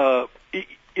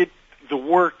 the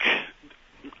work,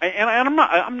 and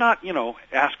I'm not,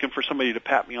 asking for somebody to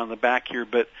pat me on the back here,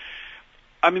 but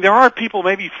there are people,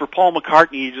 maybe for Paul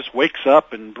McCartney, he just wakes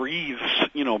up and breathes,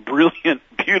 brilliant,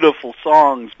 beautiful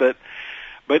songs, but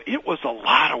it was a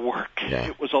lot of work. Yeah.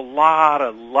 It was a lot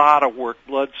of work,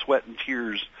 blood, sweat, and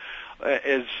tears.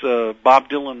 As Bob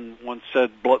Dylan once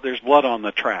said, there's blood on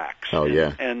the tracks. Oh,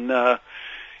 yeah. And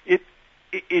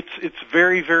it's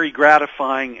very, very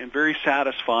gratifying and very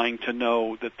satisfying to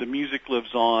know that the music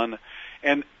lives on,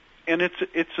 and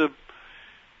it's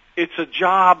a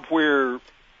job where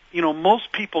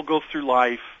most people go through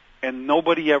life and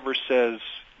nobody ever says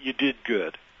you did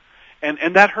good,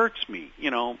 and that hurts me.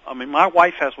 My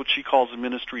wife has what she calls a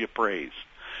ministry of praise.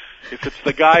 If it's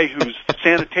the guy who's the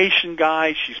sanitation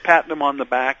guy, she's patting him on the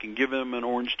back and giving him an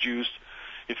orange juice.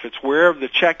 If it's wherever the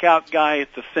checkout guy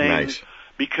at the thing, nice.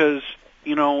 Because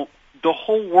the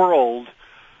whole world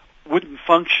wouldn't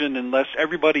function unless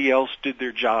everybody else did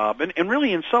their job. And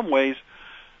really, in some ways,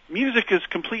 music is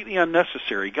completely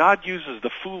unnecessary. God uses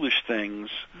the foolish things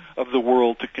of the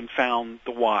world to confound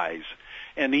the wise,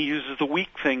 and he uses the weak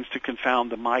things to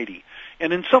confound the mighty.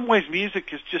 And in some ways,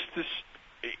 music is just this,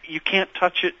 you can't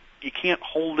touch it, you can't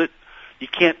hold it, you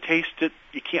can't taste it,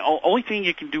 only thing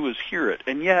you can do is hear it.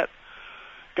 And yet,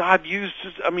 God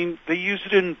they used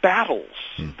it in battles.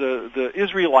 The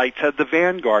Israelites had the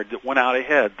vanguard that went out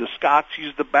ahead. The Scots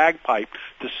used the bagpipe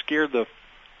to scare the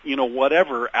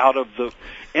whatever out of the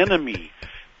enemy.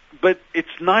 But it's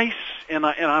nice, and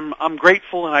I'm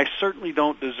grateful, and I certainly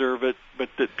don't deserve it, but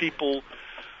that people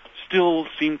still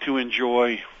seem to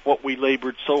enjoy what we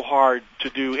labored so hard to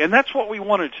do. And that's what we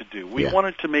wanted to do. We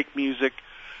wanted to make music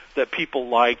that people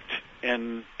liked,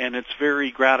 and it's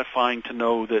very gratifying to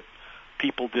know that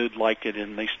people did like it,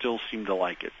 and they still seem to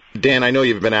like it. Dan, I know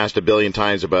you've been asked a billion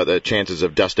times about the chances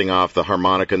of dusting off the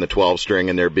harmonica and the 12-string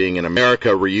and there being an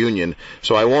America reunion,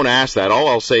 so I won't ask that. All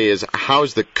I'll say is,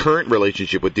 how's the current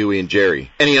relationship with Dewey and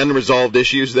Jerry? Any unresolved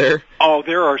issues there? Oh,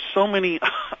 there are so many,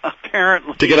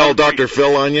 apparently. To get all Dr.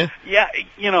 Phil on you? Yeah,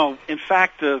 in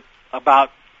fact,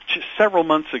 about several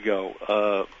months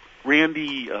ago,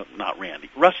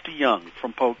 Rusty Young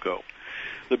from Poco,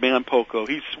 the band Poco.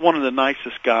 He's one of the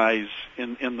nicest guys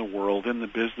in the world, in the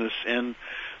business, and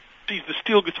he's the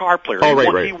steel guitar player.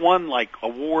 He won like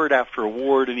award after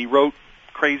award, and he wrote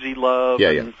Crazy Love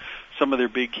and some of their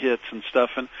big hits and stuff.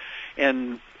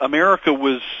 And America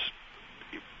was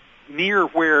near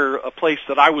where a place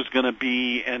that I was going to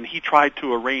be, and he tried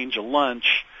to arrange a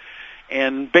lunch,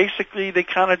 and basically they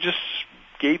kind of just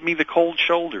gave me the cold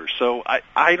shoulder. So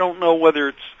I don't know whether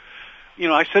it's,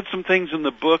 I said some things in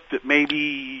the book that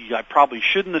maybe I probably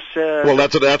shouldn't have said. Well,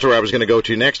 that's where I was going to go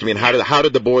to next. I mean, how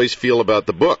did the boys feel about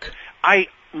the book?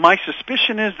 My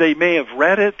suspicion is they may have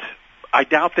read it. I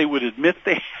doubt they would admit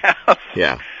they have.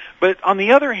 Yeah. But on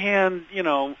the other hand,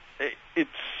 it's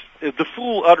the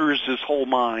fool utters his whole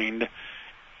mind.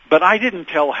 But I didn't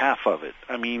tell half of it.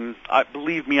 I mean,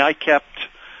 believe me, I kept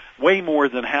way more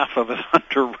than half of it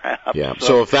under wraps. Yeah.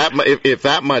 So if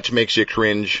that much makes you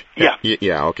cringe, yeah,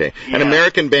 okay. Yeah. An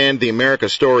American band, The America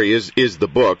Story, is the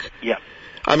book. Yeah.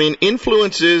 I mean,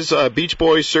 influences, Beach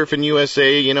Boys, Surfin'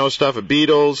 USA, stuff,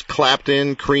 Beatles,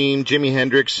 Clapton, Cream, Jimi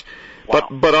Hendrix. Wow.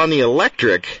 But on the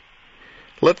electric,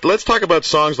 let's talk about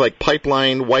songs like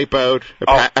Pipeline, Wipeout,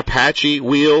 Apache,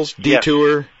 Wheels,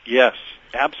 Detour. Yes,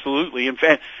 absolutely. In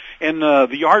fact, and the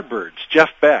Yardbirds,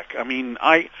 Jeff Beck. I mean,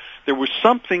 there was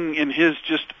something in his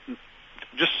just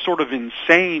sort of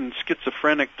insane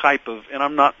schizophrenic type of, and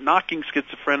I'm not knocking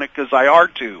schizophrenic because I are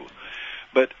too,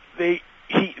 but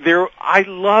I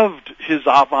loved his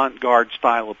avant-garde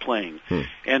style of playing,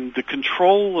 and the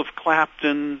control of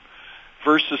Clapton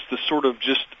versus the sort of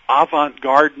just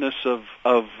avant-gardeness of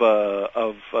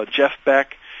Jeff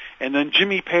Beck, and then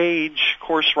Jimmy Page, of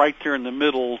course, right there in the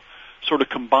middle, sort of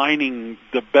combining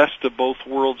the best of both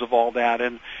worlds of all that.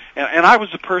 And I was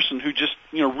a person who just,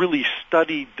 really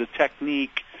studied the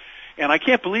technique. And I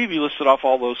can't believe you listed off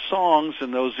all those songs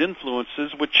and those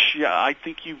influences, which I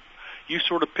think you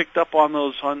sort of picked up on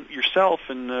those on yourself,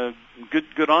 and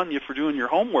good on you for doing your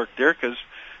homework there, because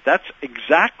that's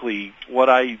exactly what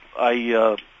I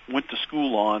went to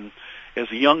school on as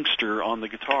a youngster on the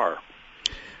guitar.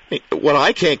 What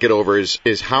I can't get over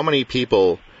is how many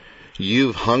people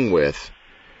you've hung with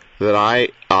that I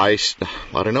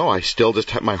don't know, I still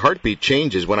just have, my heartbeat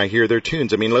changes when I hear their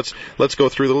tunes. I mean, let's go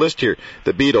through the list here.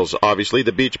 The Beatles, obviously,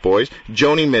 the Beach Boys,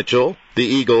 Joni Mitchell, the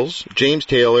Eagles, James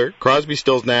Taylor, Crosby,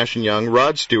 Stills, Nash & Young,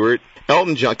 Rod Stewart,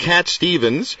 Elton John, Cat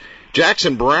Stevens,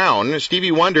 Jackson Browne,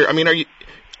 Stevie Wonder. I mean,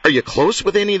 are you close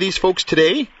with any of these folks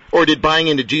today? Or did buying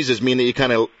into Jesus mean that you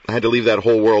kind of had to leave that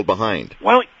whole world behind?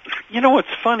 Well, it's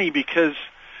funny because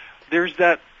there's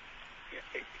that.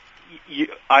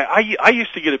 I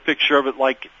used to get a picture of it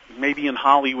like maybe in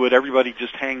Hollywood, everybody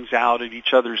just hangs out at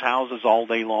each other's houses all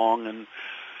day long and,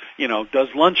 does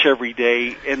lunch every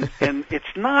day. And it's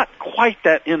not quite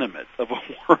that intimate of a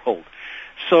world.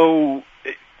 So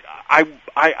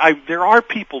there are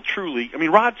people truly. I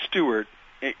mean, Rod Stewart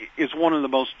is one of the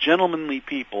most gentlemanly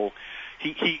people.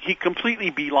 He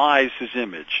completely belies his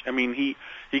image. I mean, he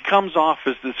comes off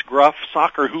as this gruff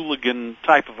soccer hooligan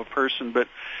type of a person, but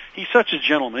he's such a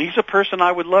gentleman. He's a person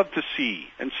I would love to see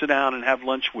and sit down and have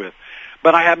lunch with.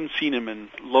 But I haven't seen him in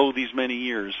these many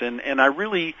years. And I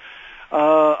really,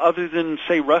 other than,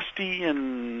 say, Rusty,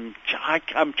 and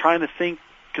I'm trying to think,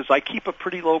 because I keep a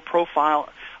pretty low profile,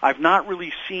 I've not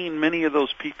really seen many of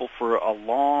those people for a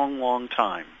long, long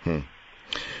time.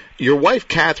 Your wife,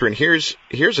 Catherine, here's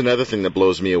another thing that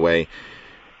blows me away.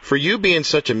 For you being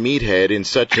such a meathead in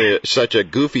such a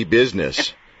goofy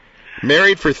business,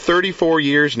 married for 34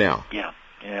 years now. Yeah.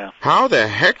 How the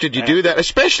heck did you do that,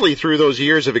 especially through those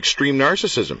years of extreme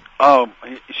narcissism? Oh,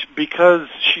 because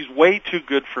she's way too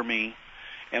good for me,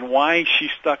 and why she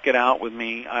stuck it out with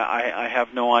me, I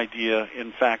have no idea.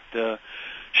 In fact,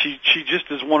 she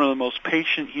just is one of the most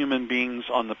patient human beings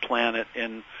on the planet,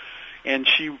 and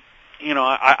she, you know,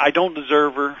 I don't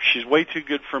deserve her. She's way too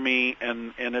good for me,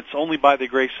 and it's only by the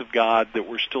grace of God that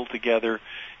we're still together.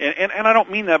 And I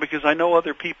don't mean that because I know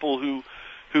other people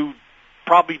who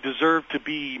probably deserve to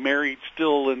be married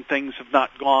still, and things have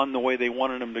not gone the way they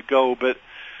wanted them to go. But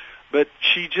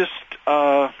she just,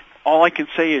 all I can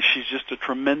say is she's just a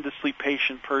tremendously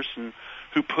patient person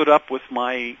who put up with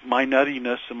my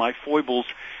nuttiness and my foibles.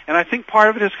 And I think part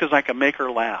of it is because I can make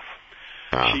her laugh.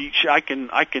 I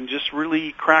can just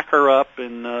really crack her up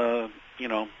and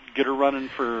get her running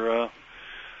for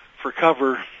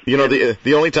cover. You know,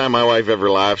 the only time my wife ever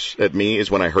laughs at me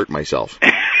is when I hurt myself.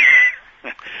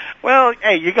 Well,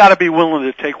 hey, you got to be willing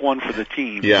to take one for the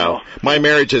team. Yeah, you know? My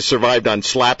marriage has survived on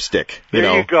slapstick.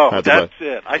 There you go. That's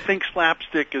it. I think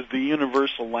slapstick is the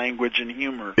universal language in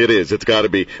humor. It is. It's got to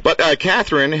be. But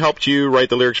Catherine helped you write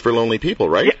the lyrics for Lonely People,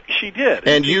 right? Yeah, she did.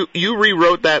 And you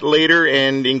rewrote that later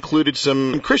and included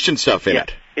some Christian stuff in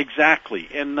it. Exactly.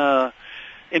 And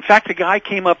in fact, a guy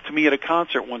came up to me at a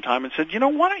concert one time and said, you know,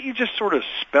 why don't you just sort of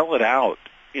spell it out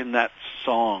in that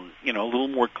song, you know, a little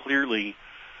more clearly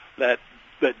that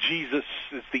Jesus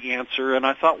is the answer. And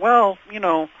I thought, well, you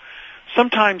know,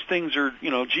 sometimes things are, you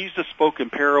know, Jesus spoke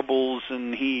in parables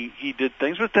and he did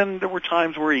things, but then there were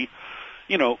times where he,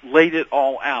 you know, laid it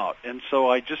all out. And so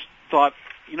I just thought,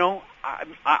 you know,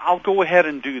 I'll go ahead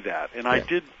and do that. And I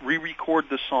did re-record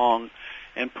the song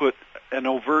and put an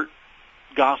overt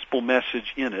gospel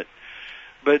message in it.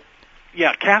 But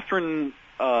yeah, Catherine,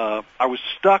 I was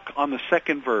stuck on the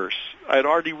second verse. I had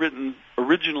already written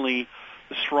originally,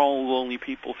 "This is for all lonely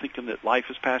people thinking that life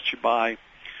has passed you by.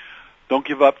 Don't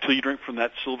give up till you drink from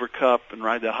that silver cup and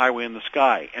ride that highway in the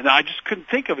sky." And I just couldn't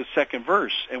think of a second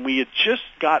verse. And we had just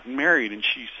gotten married, and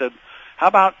she said, how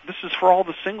about this is for all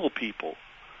the single people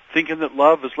thinking that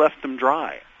love has left them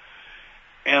dry?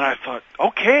 And I thought,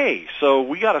 okay, so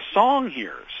we got a song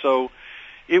here. So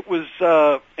it was,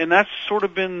 and that's sort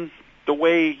of been the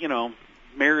way, you know,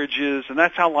 marriage is, and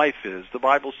that's how life is. The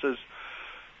Bible says,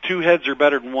 two heads are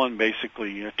better than one,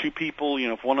 basically. You know, two people, you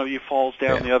know, if one of you falls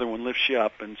down, the other one lifts you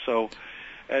up. And so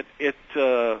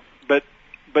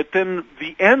but then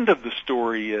the end of the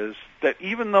story is that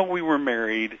even though we were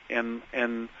married and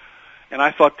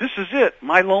I thought, this is it,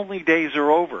 my lonely days are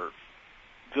over,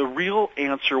 the real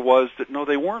answer was that no,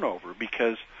 they weren't over,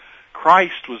 because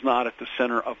Christ was not at the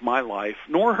center of my life,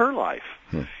 nor her life.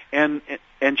 And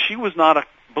she was not a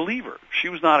believer. She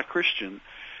was not a Christian.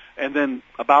 And then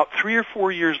about 3 or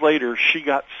 4 years later, she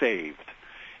got saved.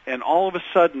 And all of a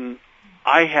sudden,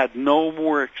 I had no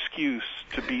more excuse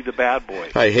to be the bad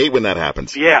boy. I hate when that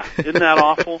happens. Yeah, isn't that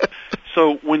awful?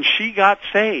 So when she got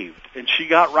saved and she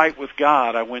got right with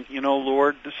God, I went, you know,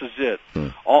 Lord, this is it.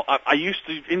 I used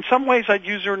to, in some ways, I'd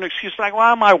use her an excuse like,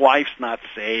 well, my wife's not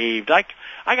saved. I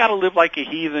got to live like a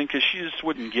heathen because she just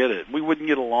wouldn't get it. We wouldn't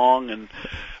get along.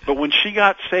 But when she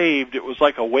got saved, it was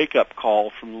like a wake-up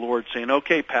call from the Lord saying,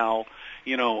 okay, pal,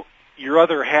 you know, your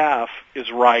other half is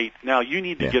right. Now you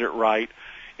need to get it right.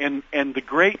 And the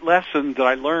great lesson that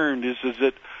I learned is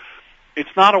that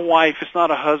it's not a wife, it's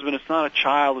not a husband, it's not a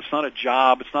child, it's not a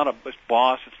job, it's not a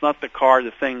boss, it's not the car,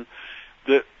 the thing.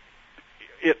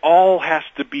 It all has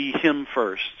to be Him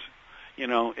first. You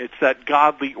know, it's that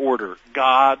godly order.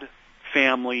 God,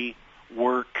 family,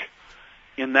 work,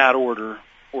 in that order,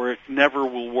 or it never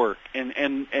will work.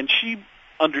 And she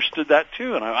understood that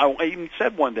too. And I even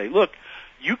said one day, look,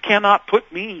 you cannot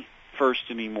put me first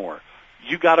anymore.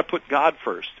 You got to put God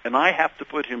first, and I have to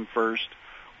put Him first,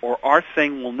 or our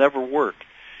thing will never work.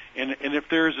 And if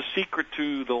there is a secret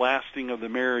to the lasting of the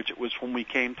marriage, it was when we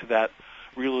came to that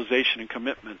realization and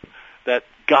commitment that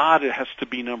God has to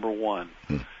be number one,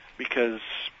 because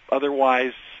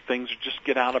otherwise things just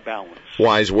get out of balance.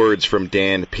 Wise words from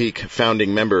Dan Peek,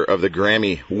 founding member of the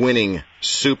Grammy-winning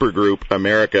Supergroup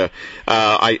America.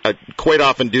 I quite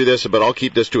often do this, but I'll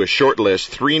keep this to a short list.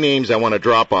 3 names I want to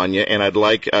drop on you, and I'd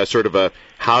like sort of a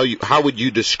how would you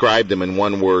describe them in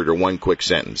one word or one quick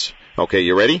sentence? Okay,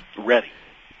 you ready? Ready.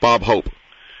 Bob Hope.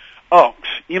 Oh,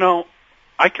 you know,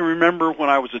 I can remember when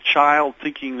I was a child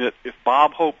thinking that if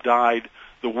Bob Hope died,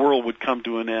 the world would come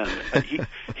to an end.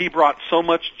 He brought so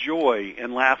much joy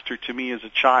and laughter to me as a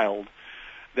child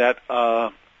that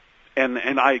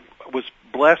and I was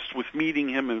blessed with meeting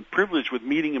him and privileged with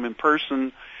meeting him in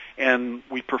person and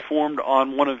we performed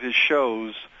on one of his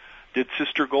shows, did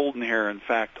Sister Goldenhair, in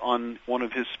fact, on one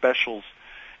of his specials,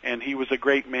 and he was a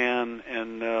great man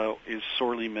and is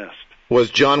sorely missed. Was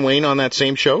John Wayne on that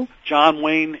same show? John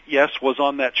Wayne, yes, was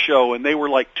on that show, and they were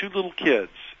like two little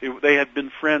kids. They had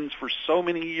been friends for so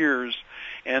many years,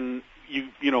 and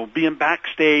you know, being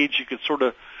backstage, you could sort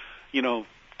of, you know,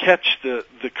 catch the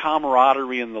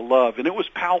camaraderie and the love, and it was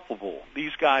palpable.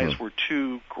 These guys were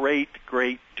two great,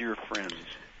 great dear friends.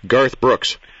 Garth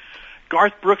Brooks.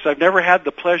 Garth Brooks, I've never had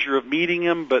the pleasure of meeting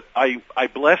him, but I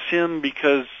bless him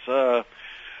because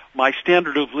my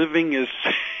standard of living is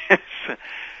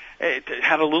it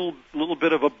had a little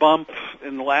bit of a bump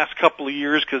in the last couple of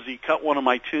years because he cut one of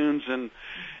my tunes, and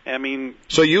I mean.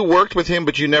 So you worked with him,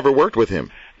 but you never worked with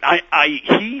him.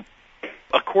 He,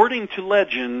 according to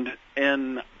legend,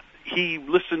 and he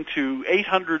listened to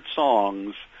 800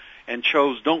 songs and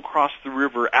chose "Don't Cross the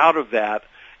River" out of that,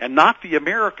 and not the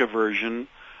America version.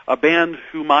 A band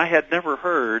whom I had never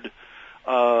heard.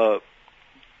 I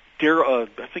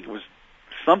think it was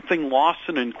something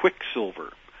Lawson and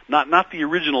Quicksilver. Not the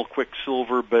original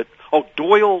Quicksilver, but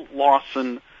Doyle,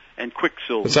 Lawson, and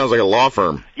Quicksilver. It sounds like a law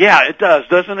firm. Yeah, it does,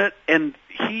 doesn't it? And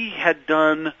he had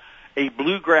done a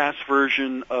bluegrass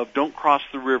version of "Don't Cross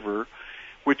the River,"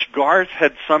 which Garth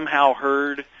had somehow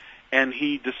heard, and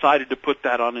he decided to put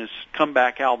that on his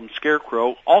comeback album,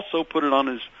 Scarecrow. Also put it on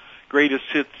his greatest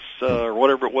hits, or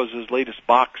whatever it was, his latest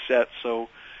box set. So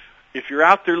if you're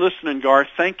out there listening, Garth,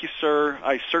 thank you, sir.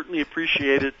 I certainly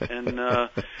appreciate it, and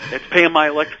it's paying my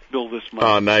electric bill this month.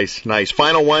 Oh, nice, nice.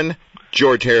 Final one,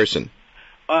 George Harrison.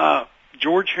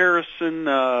 George Harrison,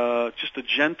 just a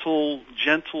gentle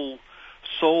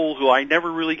soul who I never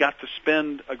really got to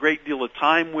spend a great deal of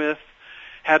time with.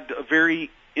 Had a very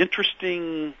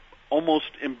interesting, almost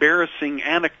embarrassing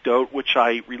anecdote, which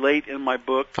I relate in my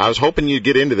book. I was hoping you'd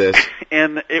get into this.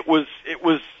 And it was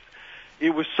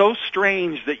so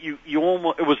strange that you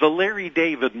almost, it was a Larry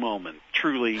David moment,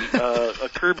 truly, a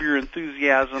Curb Your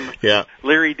Enthusiasm, yeah.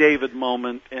 Larry David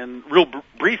moment. And real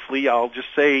briefly, I'll just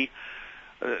say,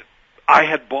 I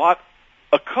had bought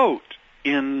a coat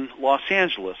in Los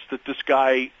Angeles that this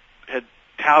guy had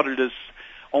touted as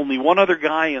only one other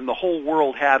guy in the whole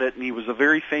world had it, and he was a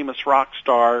very famous rock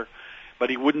star, but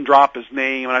he wouldn't drop his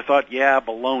name, and I thought, yeah,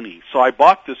 baloney. So I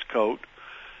bought this coat.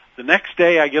 The next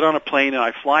day I get on a plane and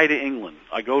I fly to England.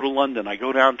 I go to London. I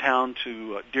go downtown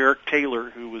to Derek Taylor,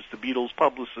 who was the Beatles'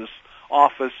 publicist's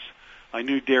office. I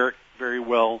knew Derek very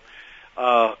well.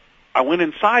 I went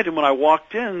inside, and when I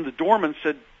walked in, the doorman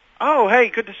said, "Oh, hey,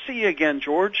 good to see you again,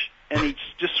 George." And he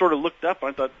just sort of looked up, and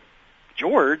I thought,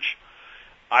 George?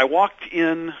 I walked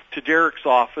in to Derek's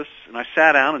office, and I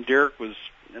sat down, and Derek was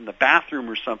in the bathroom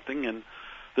or something, and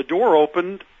the door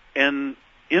opened, and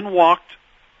in walked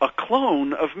a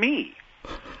clone of me.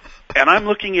 And I'm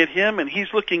looking at him, and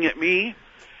he's looking at me,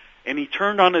 and he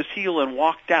turned on his heel and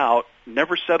walked out,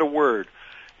 never said a word.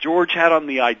 George had on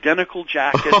the identical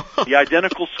jacket, the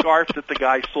identical scarf that the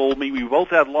guy sold me. We both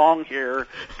had long hair,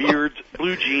 beards,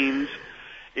 blue jeans.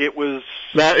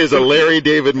 That is a Larry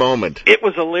David moment. It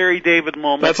was a Larry David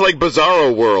moment. That's like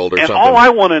Bizarro World or something. And all I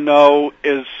want to know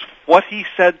is what he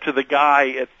said to the guy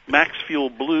at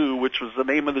Maxfield Blue, which was the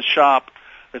name of the shop.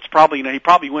 It's probably, he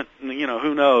probably went,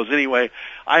 who knows. Anyway,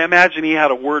 I imagine he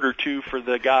had a word or two for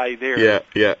the guy there.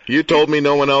 Yeah. You told me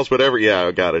no one else would ever. Yeah,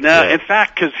 I got it. No, yeah. In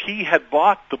fact, because he had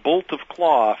bought the bolt of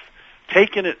cloth,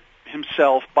 taken it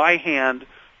himself by hand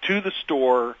to the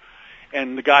store,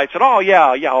 and the guy said, "Oh, yeah,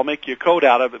 I'll make you a coat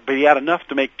out of it." But he had enough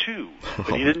to make two.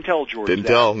 But he didn't tell George Didn't that.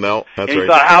 tell, no. That's and right. he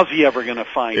thought, how's he ever going to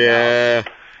find out? Yeah,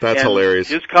 that's hilarious.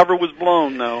 His cover was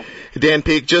blown, though. Dan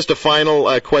Peek, just a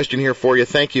final question here for you.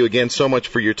 Thank you again so much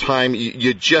for your time.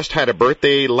 You just had a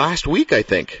birthday last week, I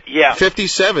think. Yeah.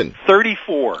 57.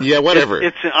 34. Yeah, whatever.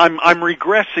 I'm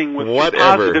regressing with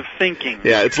positive thinking.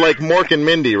 Yeah, it's like Mork and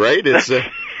Mindy, right? It's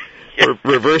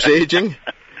reverse aging.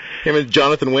 Him and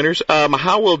Jonathan Winters.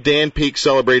 How will Dan Peek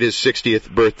celebrate his 60th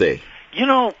birthday?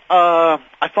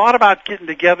 I thought about getting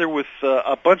together with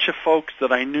a bunch of folks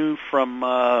that I knew from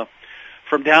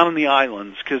down in the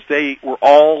islands, because they were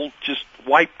all just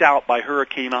wiped out by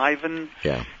Hurricane Ivan.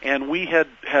 Yeah. And we had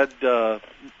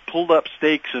pulled up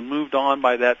stakes and moved on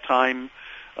by that time.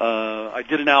 I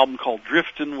did an album called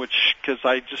Driftin', because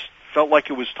I just felt like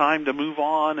it was time to move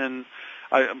on. And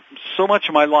so much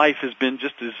of my life has been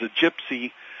just as a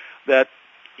gypsy. But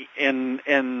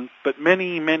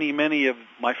many of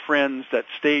my friends that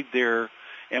stayed there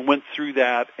and went through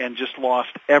that and just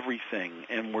lost everything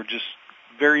and were just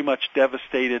very much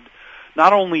devastated,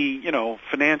 not only,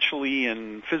 financially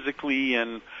and physically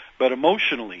but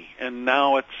emotionally. And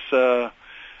now it's,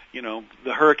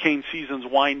 the hurricane season's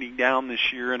winding down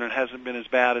this year, and it hasn't been as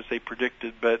bad as they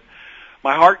predicted. But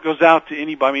my heart goes out to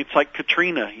anybody. I mean, it's like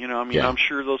Katrina. I'm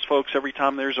sure those folks, every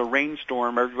time there's a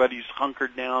rainstorm, everybody's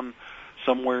hunkered down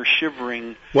somewhere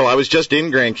shivering. Well, I was just in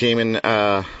Grand Cayman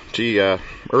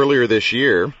earlier this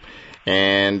year,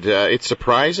 and it's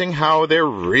surprising how they're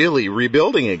really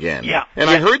rebuilding again. Yeah. And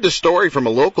I heard the story from a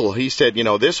local. He said,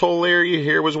 this whole area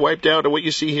here was wiped out, and what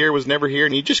you see here was never here,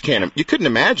 and you couldn't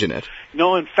imagine it.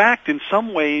 No, in fact, in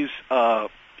some ways,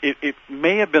 it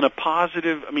may have been a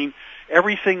positive. I mean,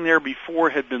 everything there before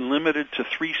had been limited to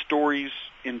 3 stories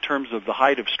in terms of the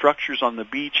height of structures on the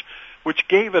beach, which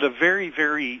gave it a very,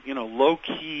 very,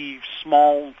 low-key,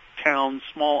 small town,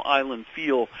 small island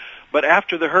feel. But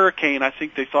after the hurricane, I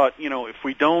think they thought, if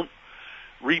we don't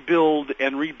rebuild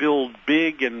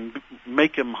big and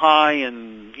make them high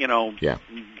and,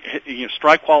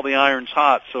 strike while the iron's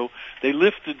hot. So they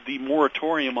lifted the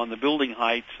moratorium on the building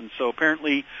heights, and so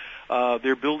apparently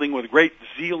they're building with great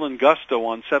zeal and gusto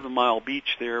on 7 Mile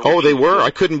Beach there. Oh, they were? I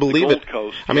couldn't believe it.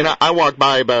 Coast. I mean, I walked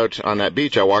by on that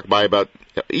beach,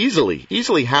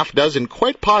 easily half dozen,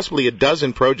 quite possibly a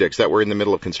dozen projects that were in the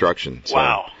middle of construction. So.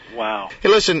 Wow. Hey,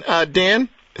 listen, Dan,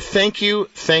 thank you.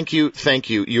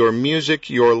 Your music,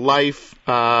 your life,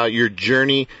 your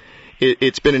journey,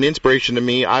 it's been an inspiration to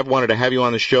me. I've wanted to have you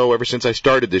on the show ever since I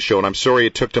started this show, and I'm sorry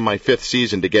it took to my 5th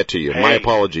season to get to you. My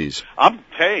apologies.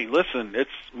 Hey, listen,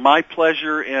 it's my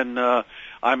pleasure, and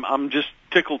I'm just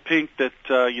tickled pink that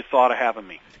you thought of having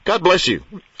me. God bless you.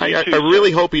 I too,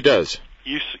 really hope he does.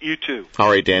 You too. All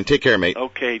right, Dan. Take care, mate.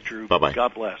 Okay, Drew. Bye-bye.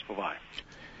 God bless. Bye-bye.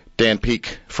 Dan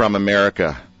Peek from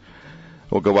America.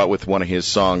 We'll go out with one of his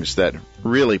songs that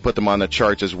really put them on the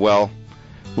charts as well.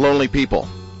 Lonely People.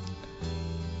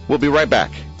 We'll be right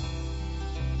back.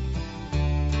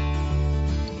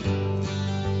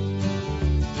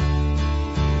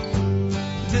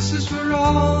 This is for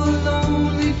all the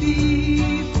lonely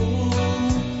people,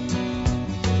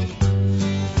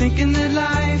 thinking that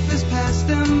life has passed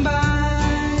them by.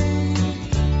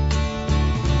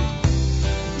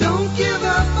 Don't give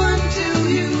up until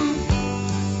you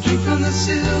drink from the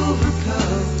silver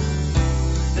cup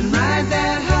and ride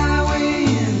that highway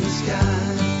in the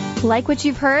sky. Like what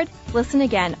you've heard? Listen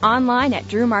again online at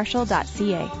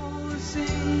drewmarshall.ca.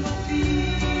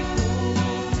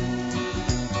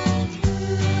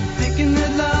 Thinking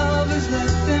that love has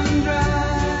left them dry.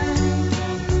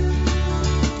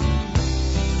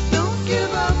 Don't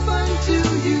give up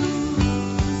until you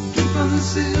drink from the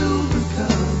silver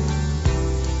cup.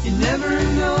 You never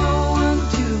know